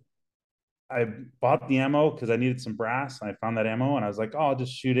 I bought the ammo because I needed some brass. And I found that ammo and I was like, oh, I'll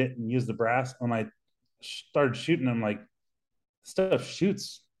just shoot it and use the brass. When I started shooting, I'm like, stuff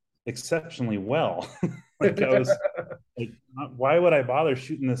shoots exceptionally well. Like I was like, why would I bother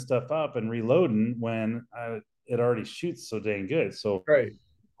shooting this stuff up and reloading when it already shoots so dang good? So, Right.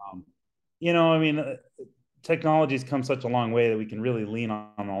 um, I mean, technology's come such a long way that we can really lean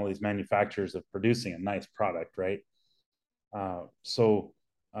on all these manufacturers of producing a nice product, right? So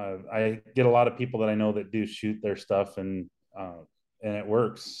I get a lot of people that I know that do shoot their stuff and it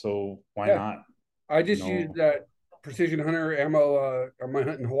works. So why Yeah. not? I You just used know, that precision hunter ammo on my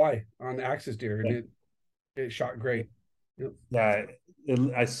hunt in Hawaii on Axis deer, and yeah, it shot great. Yep. yeah.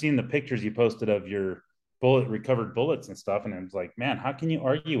 I seen the pictures you posted of your recovered bullets and stuff, and I was like, man, how can you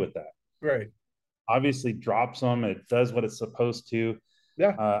argue with that? Right. Obviously, drops them. It does what it's supposed to.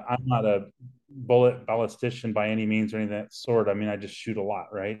 Yeah. I'm not a bullet ballistician by any means or anything of that sort. I mean, I just shoot a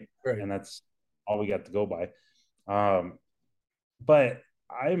lot, right? Right. And that's all we got to go by. Um, but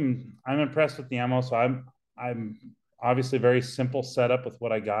I'm impressed with the ammo. So I'm obviously very simple setup with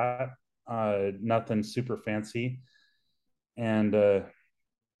what I got. Nothing super fancy, and but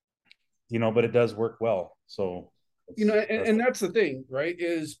it does work well. So And that's the thing, right?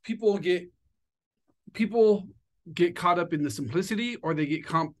 Is people get caught up in the simplicity, or they get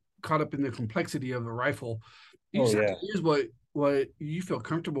caught up in the complexity of the rifle. You oh just have yeah, to use what you feel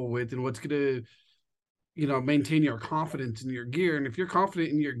comfortable with and what's gonna maintain your confidence in your gear. And if you're confident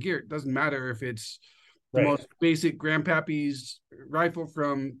in your gear, it doesn't matter if it's the right. most basic grandpappy's rifle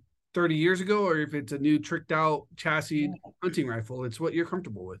from 30 years ago or if it's a new tricked out chassis hunting rifle. It's what you're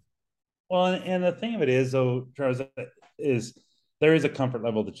comfortable with. Well, and the thing of it is, though, Charles, is there is a comfort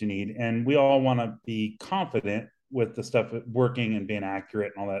level that you need, and we all want to be confident with the stuff working and being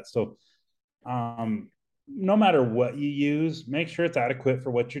accurate and all that. So, um, no matter what you use, make sure it's adequate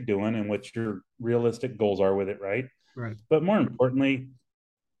for what you're doing and what your realistic goals are with it, right? Right. But more importantly,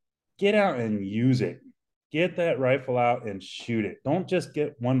 get out and use it. Get that rifle out and shoot it. Don't just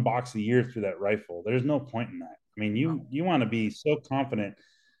get one box a year through that rifle. There's no point in that. I mean, you want to be so confident.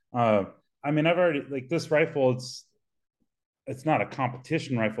 Uh, I mean, I've already like this rifle. It's not a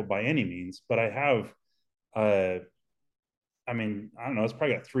competition rifle by any means, but I have. I mean, I don't know. It's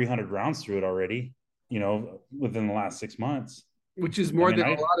probably got 300 rounds through it already. Within the last 6 months. Which is I more mean, than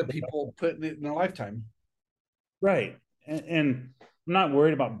a I lot of people put in a lifetime. right, and I'm not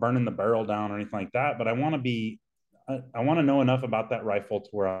worried about burning the barrel down or anything like that. But I want to be. I want to know enough about that rifle to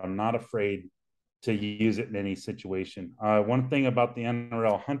where I'm not afraid to use it in any situation. One thing about the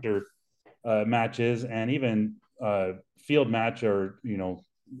NRL Hunter matches and even field match, or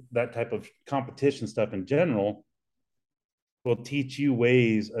that type of competition stuff in general, will teach you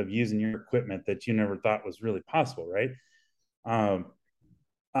ways of using your equipment that you never thought was really possible, right? Um,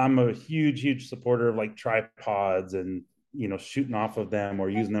 I'm a huge supporter of like tripods and shooting off of them or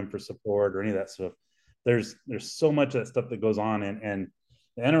using them for support or any of that stuff. There's so much of that stuff that goes on, and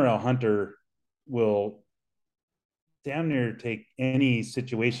the NRL Hunter will damn near take any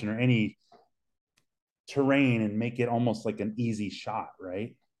situation or any terrain and make it almost like an easy shot,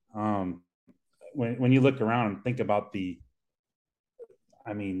 right? When you look around and think about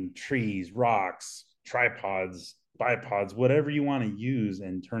trees, rocks, tripods, bipods, whatever you want to use,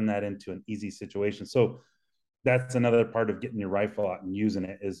 and turn that into an easy situation. So that's another part of getting your rifle out and using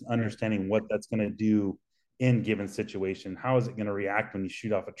it, is understanding what that's going to do in given situation. How is it going to react when you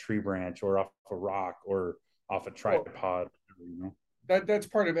shoot off a tree branch or off a rock or off a tripod? That's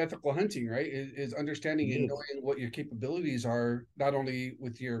part of ethical hunting, right? Is understanding and knowing what your capabilities are, not only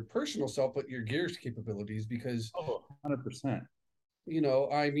with your personal self, but your gear's capabilities. Because 100%.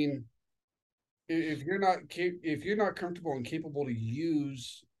 I mean, if you're not comfortable and capable to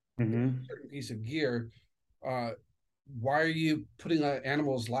use a certain piece of gear, why are you putting an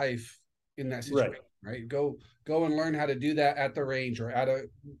animal's life in that situation? Right. Go and learn how to do that at the range or at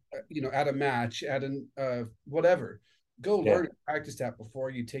a match, at an whatever. Go learn and practice that before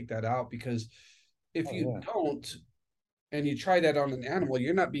you take that out, because if you don't and you try that on an animal,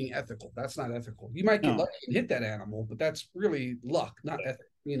 you're not being ethical. That's not ethical. You might get lucky and hit that animal, but that's really luck, not ethical.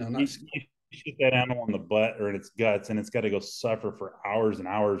 Not you shoot that animal in the butt or in its guts, and it's got to go suffer for hours and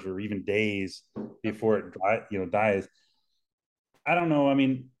hours or even days before it dies. I don't know. I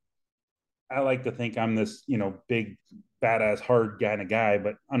mean, I like to think I'm this big badass hard kind of guy,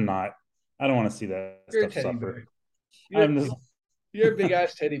 but I'm not. I don't want to see that stuff suffer. You're a big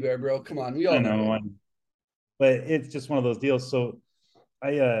ass teddy bear, bro. Come on, we all know. But it's just one of those deals. So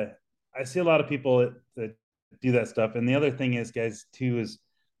I see a lot of people that do that stuff. And the other thing is, guys, too, is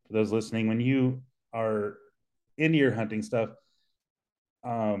for those listening, when you are into your hunting stuff,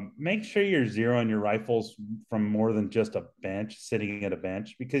 make sure you're zeroing your rifles from more than just a bench, sitting at a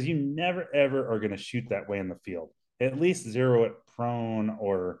bench, because you never ever are going to shoot that way in the field. At least zero it prone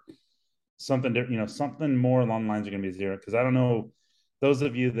or something, something more along the lines are going to be zero. Because I don't know, those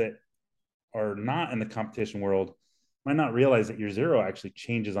of you that are not in the competition world might not realize that your zero actually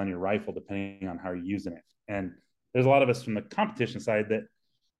changes on your rifle depending on how you're using it. And there's a lot of us from the competition side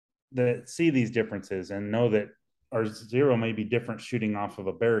that see these differences and know that our zero may be different shooting off of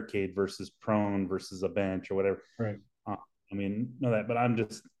a barricade versus prone versus a bench or whatever. Right. Know that, but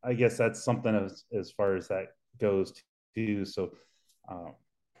I guess that's something as far as that goes too. So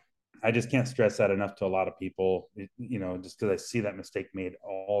I just can't stress that enough to a lot of people, just because I see that mistake made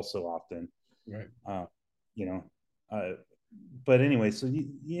all so often. Right. But anyway, so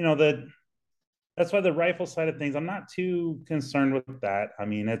that's why the rifle side of things, I'm not too concerned with that. I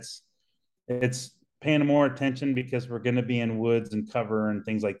mean, it's paying more attention because we're going to be in woods and cover and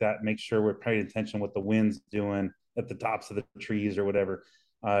things like that. Make sure we're paying attention what the wind's doing at the tops of the trees or whatever.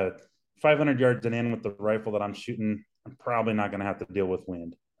 500 yards and in with the rifle that I'm shooting, I'm probably not going to have to deal with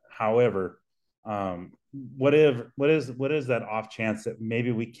wind. However, what is that off chance that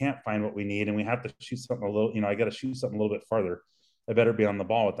maybe we can't find what we need and we have to shoot something a little, I got to shoot something a little bit farther. I better be on the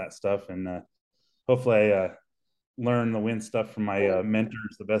ball with that stuff. And hopefully I learn the wind stuff from my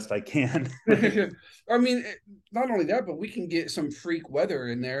mentors the best I can. I mean, not only that, but we can get some freak weather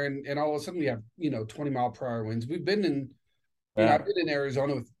in there, and all of a sudden we have 20-mile-per-hour winds. We've been in, I've been in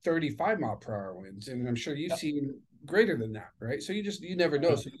Arizona with 35-mile-per-hour winds, and I'm sure you've seen greater than that, right? So you never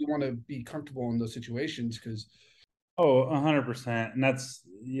know. So you want to be comfortable in those situations because 100%. And that's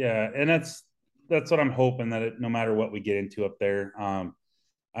what I'm hoping, that no matter what we get into up there.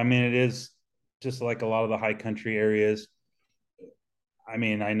 It is just like a lot of the high country areas. I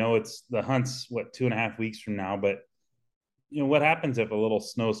know it's the hunt's 2.5 weeks from now, but what happens if a little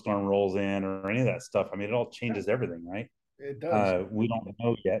snowstorm rolls in or any of that stuff? It all changes everything, right? It does. We don't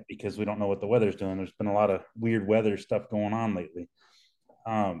know yet because we don't know what the weather's doing. There's been a lot of weird weather stuff going on lately.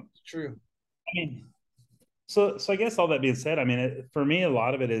 It's true. So I guess all that being said, for me, a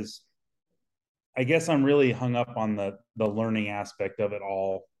lot of it is, I guess I'm really hung up on the learning aspect of it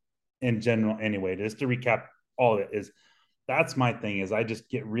all in general. Anyway, just to recap, all of it is, that's my thing, is I just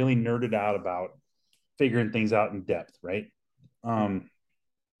get really nerded out about figuring things out in depth, right? I'm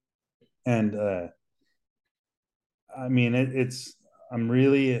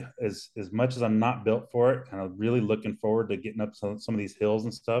really, as much as I'm not built for it, kind of really looking forward to getting up some of these hills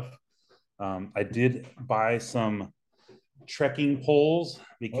and stuff. I did buy some trekking poles Oh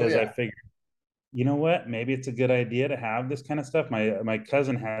because I yeah. figured, you know what, maybe it's a good idea to have this kind of stuff. My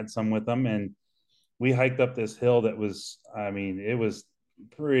cousin had some with them, and we hiked up this hill that was, I mean, it was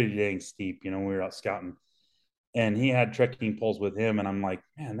pretty dang steep. You know, we were out scouting, and he had trekking poles with him, and I'm like,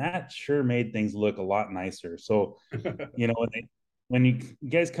 man, that sure made things look a lot nicer. So, you know, when you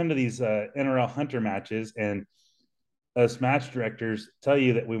guys come to these NRL hunter matches, and us match directors tell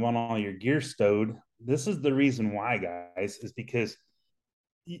you that we want all your gear stowed, this is the reason why, guys, is because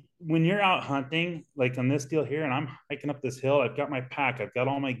when you're out hunting, like on this deal here, and I'm hiking up this hill, I've got my pack, I've got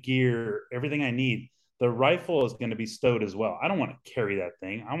all my gear, everything I need. The rifle is going to be stowed as well. I don't want to carry that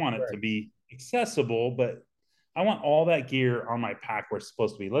thing. I want it to Right. be accessible, but I want all that gear on my pack where it's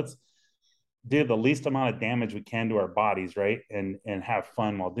supposed to be. Let's do the least amount of damage we can to our bodies, right? And have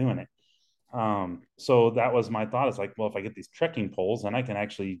fun while doing it. So that was my thought. It's like, well, if I get these trekking poles, then I can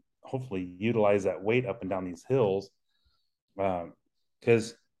actually hopefully utilize that weight up and down these hills.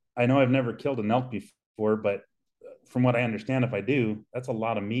 Because I know I've never killed an elk before, but from what I understand, if I do, that's a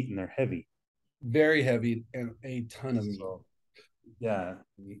lot of meat and they're heavy. Very heavy and a ton of meat. So yeah.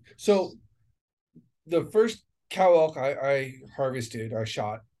 So the first cow elk I harvested, I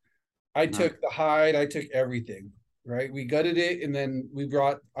shot. I Uh-huh. took the hide, I took everything, right? We gutted it and then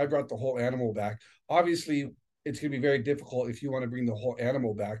I brought the whole animal back. Obviously, it's gonna be very difficult if you want to bring the whole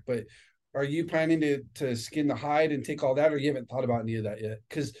animal back, but are you planning to skin the hide and take all that, or you haven't thought about any of that yet?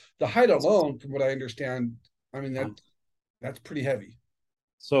 Because the hide alone, from what I understand, I mean that's pretty heavy.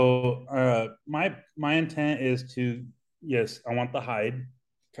 So my intent is to, yes, I want the hide.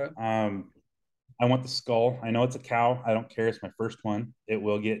 Okay. Um, I want the skull. I know it's a cow. I don't care. It's my first one. It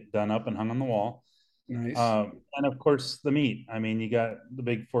will get done up and hung on the wall. Nice. And of course, the meat. I mean, you got the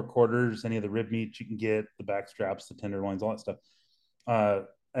big four quarters, any of the rib meat you can get, the back straps, the tenderloins, all that stuff. Uh,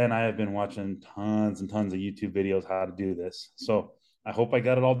 and I have been watching tons and tons of YouTube videos how to do this. So I hope I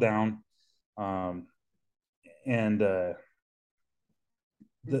got it all down. Um, and the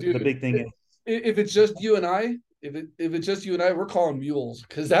Dude, big thing is, if it's just you and I, if it's just you and I, we're calling mules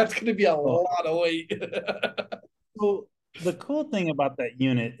because that's going to be a oh, lot of weight. so the cool thing about that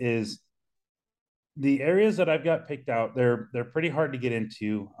unit is the areas that I've got picked out. They're pretty hard to get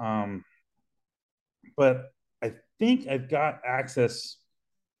into, but I think I've got access.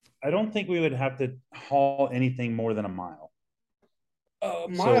 I don't think we would have to haul anything more than a mile. A So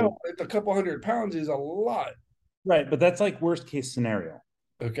mile at a couple 100 pounds is a lot. right, but that's like worst case scenario,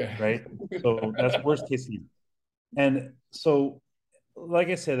 Okay. right? So that's worst case scenario. And so, like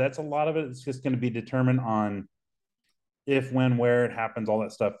I said, that's a lot of it. It's just going to be determined on if, when, where it happens, all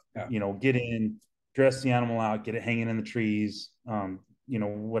that stuff. Yeah. You know, get in, dress the animal out, get it hanging in the trees. You know,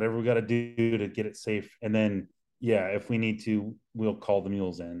 whatever we got to do to get it safe, and then yeah, if we need to, we'll call the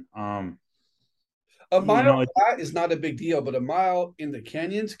mules in. A You mile know, flat is not a big deal, but a mile in the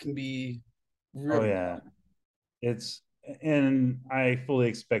canyons can be oh really yeah, it's, and I fully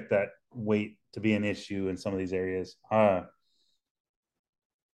expect that weight to be an issue in some of these areas.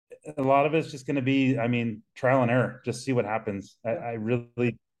 A lot of it's just going to be, I mean, trial and error. Just see what happens. yeah. I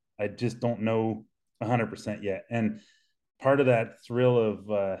really, I just don't know 100% yet. And part of that thrill of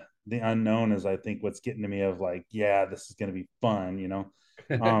the unknown is, I think, what's getting to me of like, yeah, this is going to be fun, you know.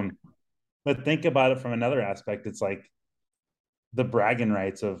 Um, but think about it from another aspect. It's like the bragging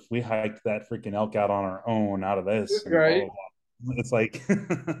rights of we hiked that freaking elk out on our own out of this and blah Right. blah blah. It's like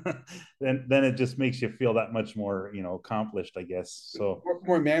then it just makes you feel that much more, you know, accomplished, I guess. So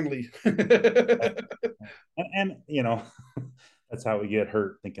More manly. and you know, that's how we get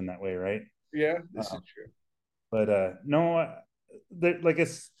hurt thinking that way, right? Yeah, this is uh, true. but no, there, like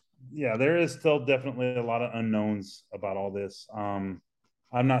it's, yeah, there is still definitely a lot of unknowns about all this. I'm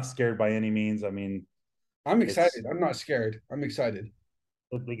not scared by any means. I mean, I'm it's, excited. I'm not scared. I'm excited.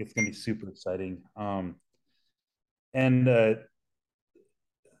 I think it's gonna be super exciting. And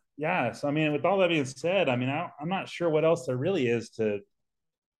yeah, so I mean, with all that being said, I mean, I'm not sure what else there really is to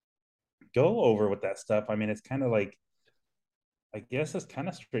go over with that stuff. I mean, it's kind of like, I guess it's kind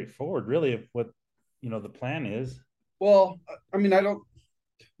of straightforward, really, of what, you know, the plan is. Well, I mean, I don't.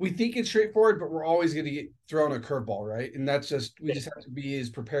 We think it's straightforward, but we're always going to get thrown a curveball, right? And that's just we just have to be as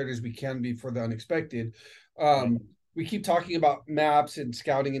prepared as we can be for the unexpected. Right. We keep talking about maps and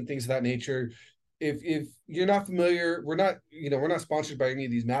scouting and things of that nature. If you're not familiar, we're not sponsored by any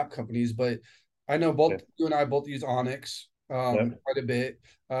of these map companies, but I know Yeah. both you and I both use Onyx Yep. quite a bit.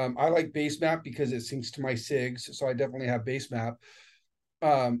 I like Basemap because it syncs to my SIGs, so I definitely have Basemap.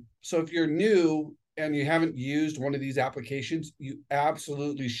 So if you're new and you haven't used one of these applications, you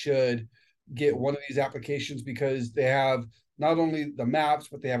absolutely should get one of these applications because they have not only the maps,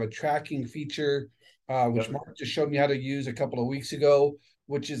 but they have a tracking feature, which Yep. Mark just showed me how to use a couple of weeks ago,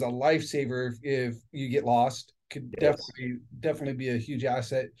 which is a lifesaver if you get lost. Could Yes. definitely be a huge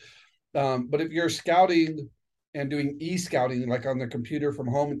asset. But if you're scouting and doing e-scouting, like on the computer from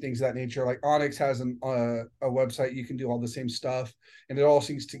home and things of that nature, like Onyx has a website, you can do all the same stuff, and it all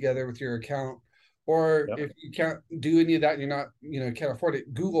syncs together with your account. Or Yep. if you can't do any of that, and you're not, can't afford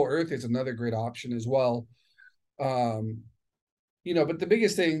it, Google Earth is another great option as well. Um, but the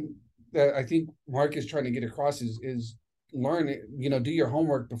biggest thing that I think Mark is trying to get across is learn it, do your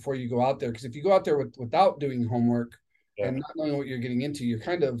homework before you go out there. Because if you go out there without doing homework Yeah. and not knowing what you're getting into,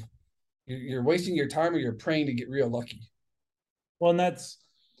 you're wasting your time, or you're praying to get real lucky. Well, and that's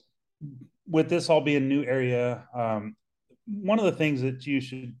with this all being a new area. One of the things that you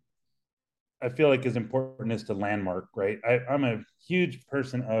should, I feel like, is important is to landmark, right? I'm a huge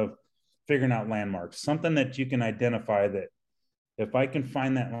person of figuring out landmarks, something that you can identify that if I can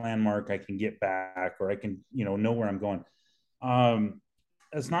find that landmark, I can get back, or I can, know where I'm going. Um,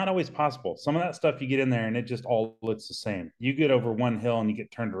 it's not always possible. Some of that stuff you get in there and it just all looks the same. You get over one hill and you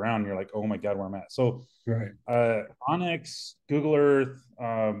get turned around and you're like, oh my God, where I'm at. So Right. Onyx, Google Earth,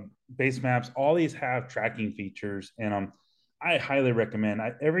 Base Maps, all these have tracking features, and I highly recommend.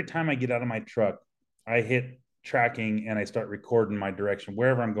 Every time I get out of my truck, I hit tracking and I start recording my direction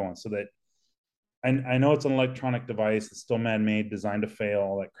wherever I'm going, so that I know it's an electronic device. It's still man-made, designed to fail,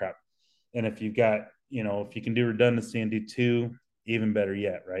 all that crap. And if you've got, if you can do redundancy and do two, even better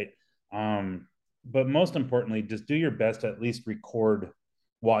yet, right? But most importantly, just do your best to at least record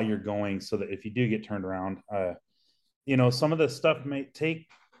while you're going, so that if you do get turned around, some of the stuff may take,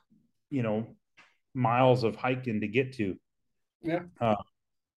 you know, miles of hiking to get to. Yeah.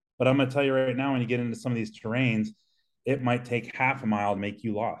 But I'm going to tell you right now, when you get into some of these terrains, it might take half a mile to make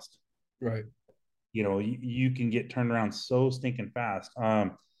you lost. Right. You can get turned around so stinking fast.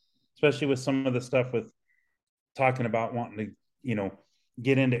 Especially with some of the stuff with talking about wanting to,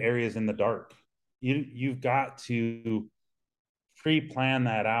 get into areas in the dark. You've got to pre-plan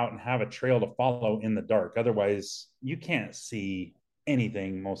that out and have a trail to follow in the dark. Otherwise, you can't see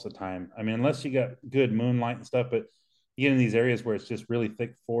anything most of the time. I mean, unless you got good moonlight and stuff, but you get in these areas where it's just really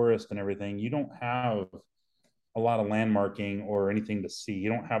thick forest and everything, you don't have a lot of landmarking or anything to see. You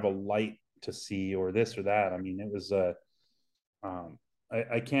don't have a light to see or this or that. I mean, it was um,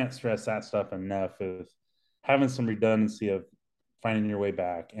 I can't stress that stuff enough, of having some redundancy of finding your way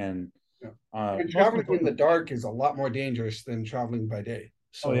back. And Yeah. And most traveling in the importantly, dark is a lot more dangerous than traveling by day.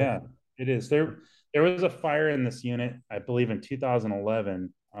 oh So yeah, it is. There was a fire in this unit, I believe, in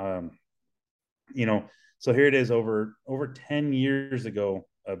 2011. You know, so here it is, over 10 years ago,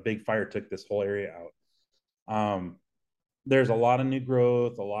 a big fire took this whole area out. There's a lot of new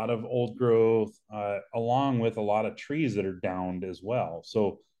growth, a lot of old growth, along with a lot of trees that are downed as well.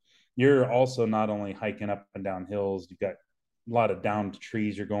 So you're also not only hiking up and down hills, you've got a lot of downed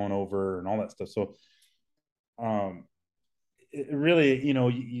trees you're going over and all that stuff. So um, it really,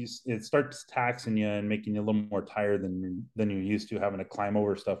 it starts taxing you and making you a little more tired than you're used to, having to climb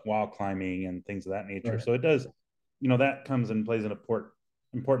over stuff while climbing and things of that nature. right. So it does, that comes and plays an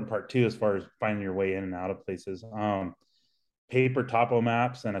important part too, as far as finding your way in and out of places. Paper topo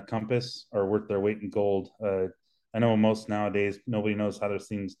maps and a compass are worth their weight in gold. I know most nowadays nobody knows how those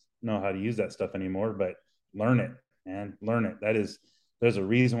things know how to use that stuff anymore, but learn it, man, learn it. There's a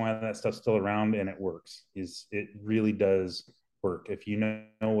reason why that stuff's still around and it works. It really does work if you know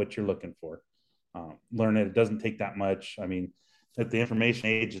what you're looking for. Learn it. It doesn't take that much. I mean, at the information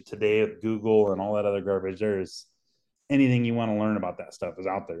age of today with Google and all that other garbage, there's anything you want to learn about that stuff is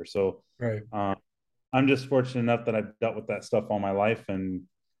out there. So Right. I'm just fortunate enough that I've dealt with that stuff all my life and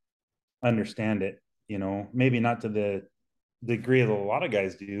understand it, maybe not to the degree that a lot of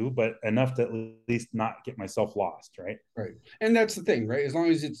guys do, but enough to at least not get myself lost. Right. Right. And that's the thing, right? As long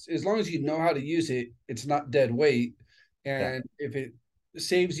as you know how to use it, it's not dead weight. Yeah. And if it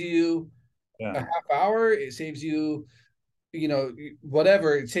saves you Yeah. a half hour, it saves you,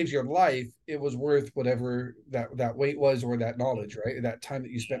 whatever, it saves your life, it was worth whatever that weight was, or that knowledge, right? That time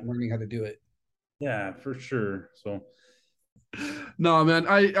that you spent learning how to do it. Yeah, for sure. So No, man,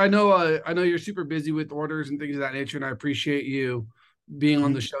 I know you're super busy with orders and things of that nature, and I appreciate you being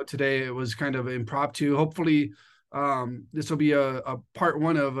on the show today. It was kind of impromptu. Hopefully, this will be a part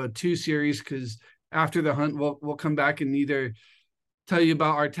one of a two series, because after the hunt, we'll come back and either tell you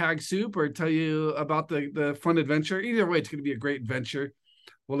about our tag soup or tell you about the fun adventure. Either way, it's going to be a great adventure.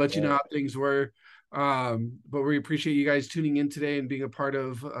 We'll let you know yeah. how things were. But we appreciate you guys tuning in today and being a part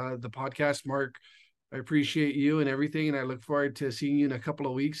of the podcast. Mark, I appreciate you and everything, and I look forward to seeing you in a couple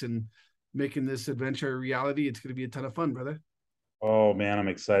of weeks and making this adventure a reality. It's going to be a ton of fun, brother. Oh man, I'm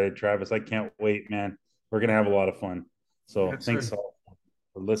excited, Travis. I can't wait, man. We're gonna have a lot of fun. So Yes, thanks sir. all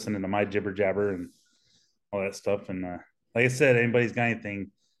for listening to my jibber jabber and all that stuff. And like I said, anybody's got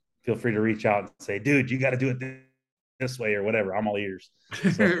anything, feel free to reach out and say, dude, you got to do it this way or whatever. I'm all ears.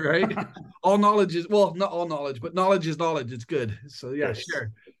 So Right. All knowledge is, well, not all knowledge, but knowledge is knowledge. It's good. So yeah, yes.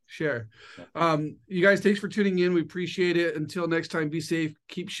 share. You guys, thanks for tuning in. We appreciate it. Until next time, be safe,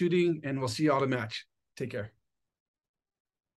 keep shooting, and we'll see you all at the match. Take care.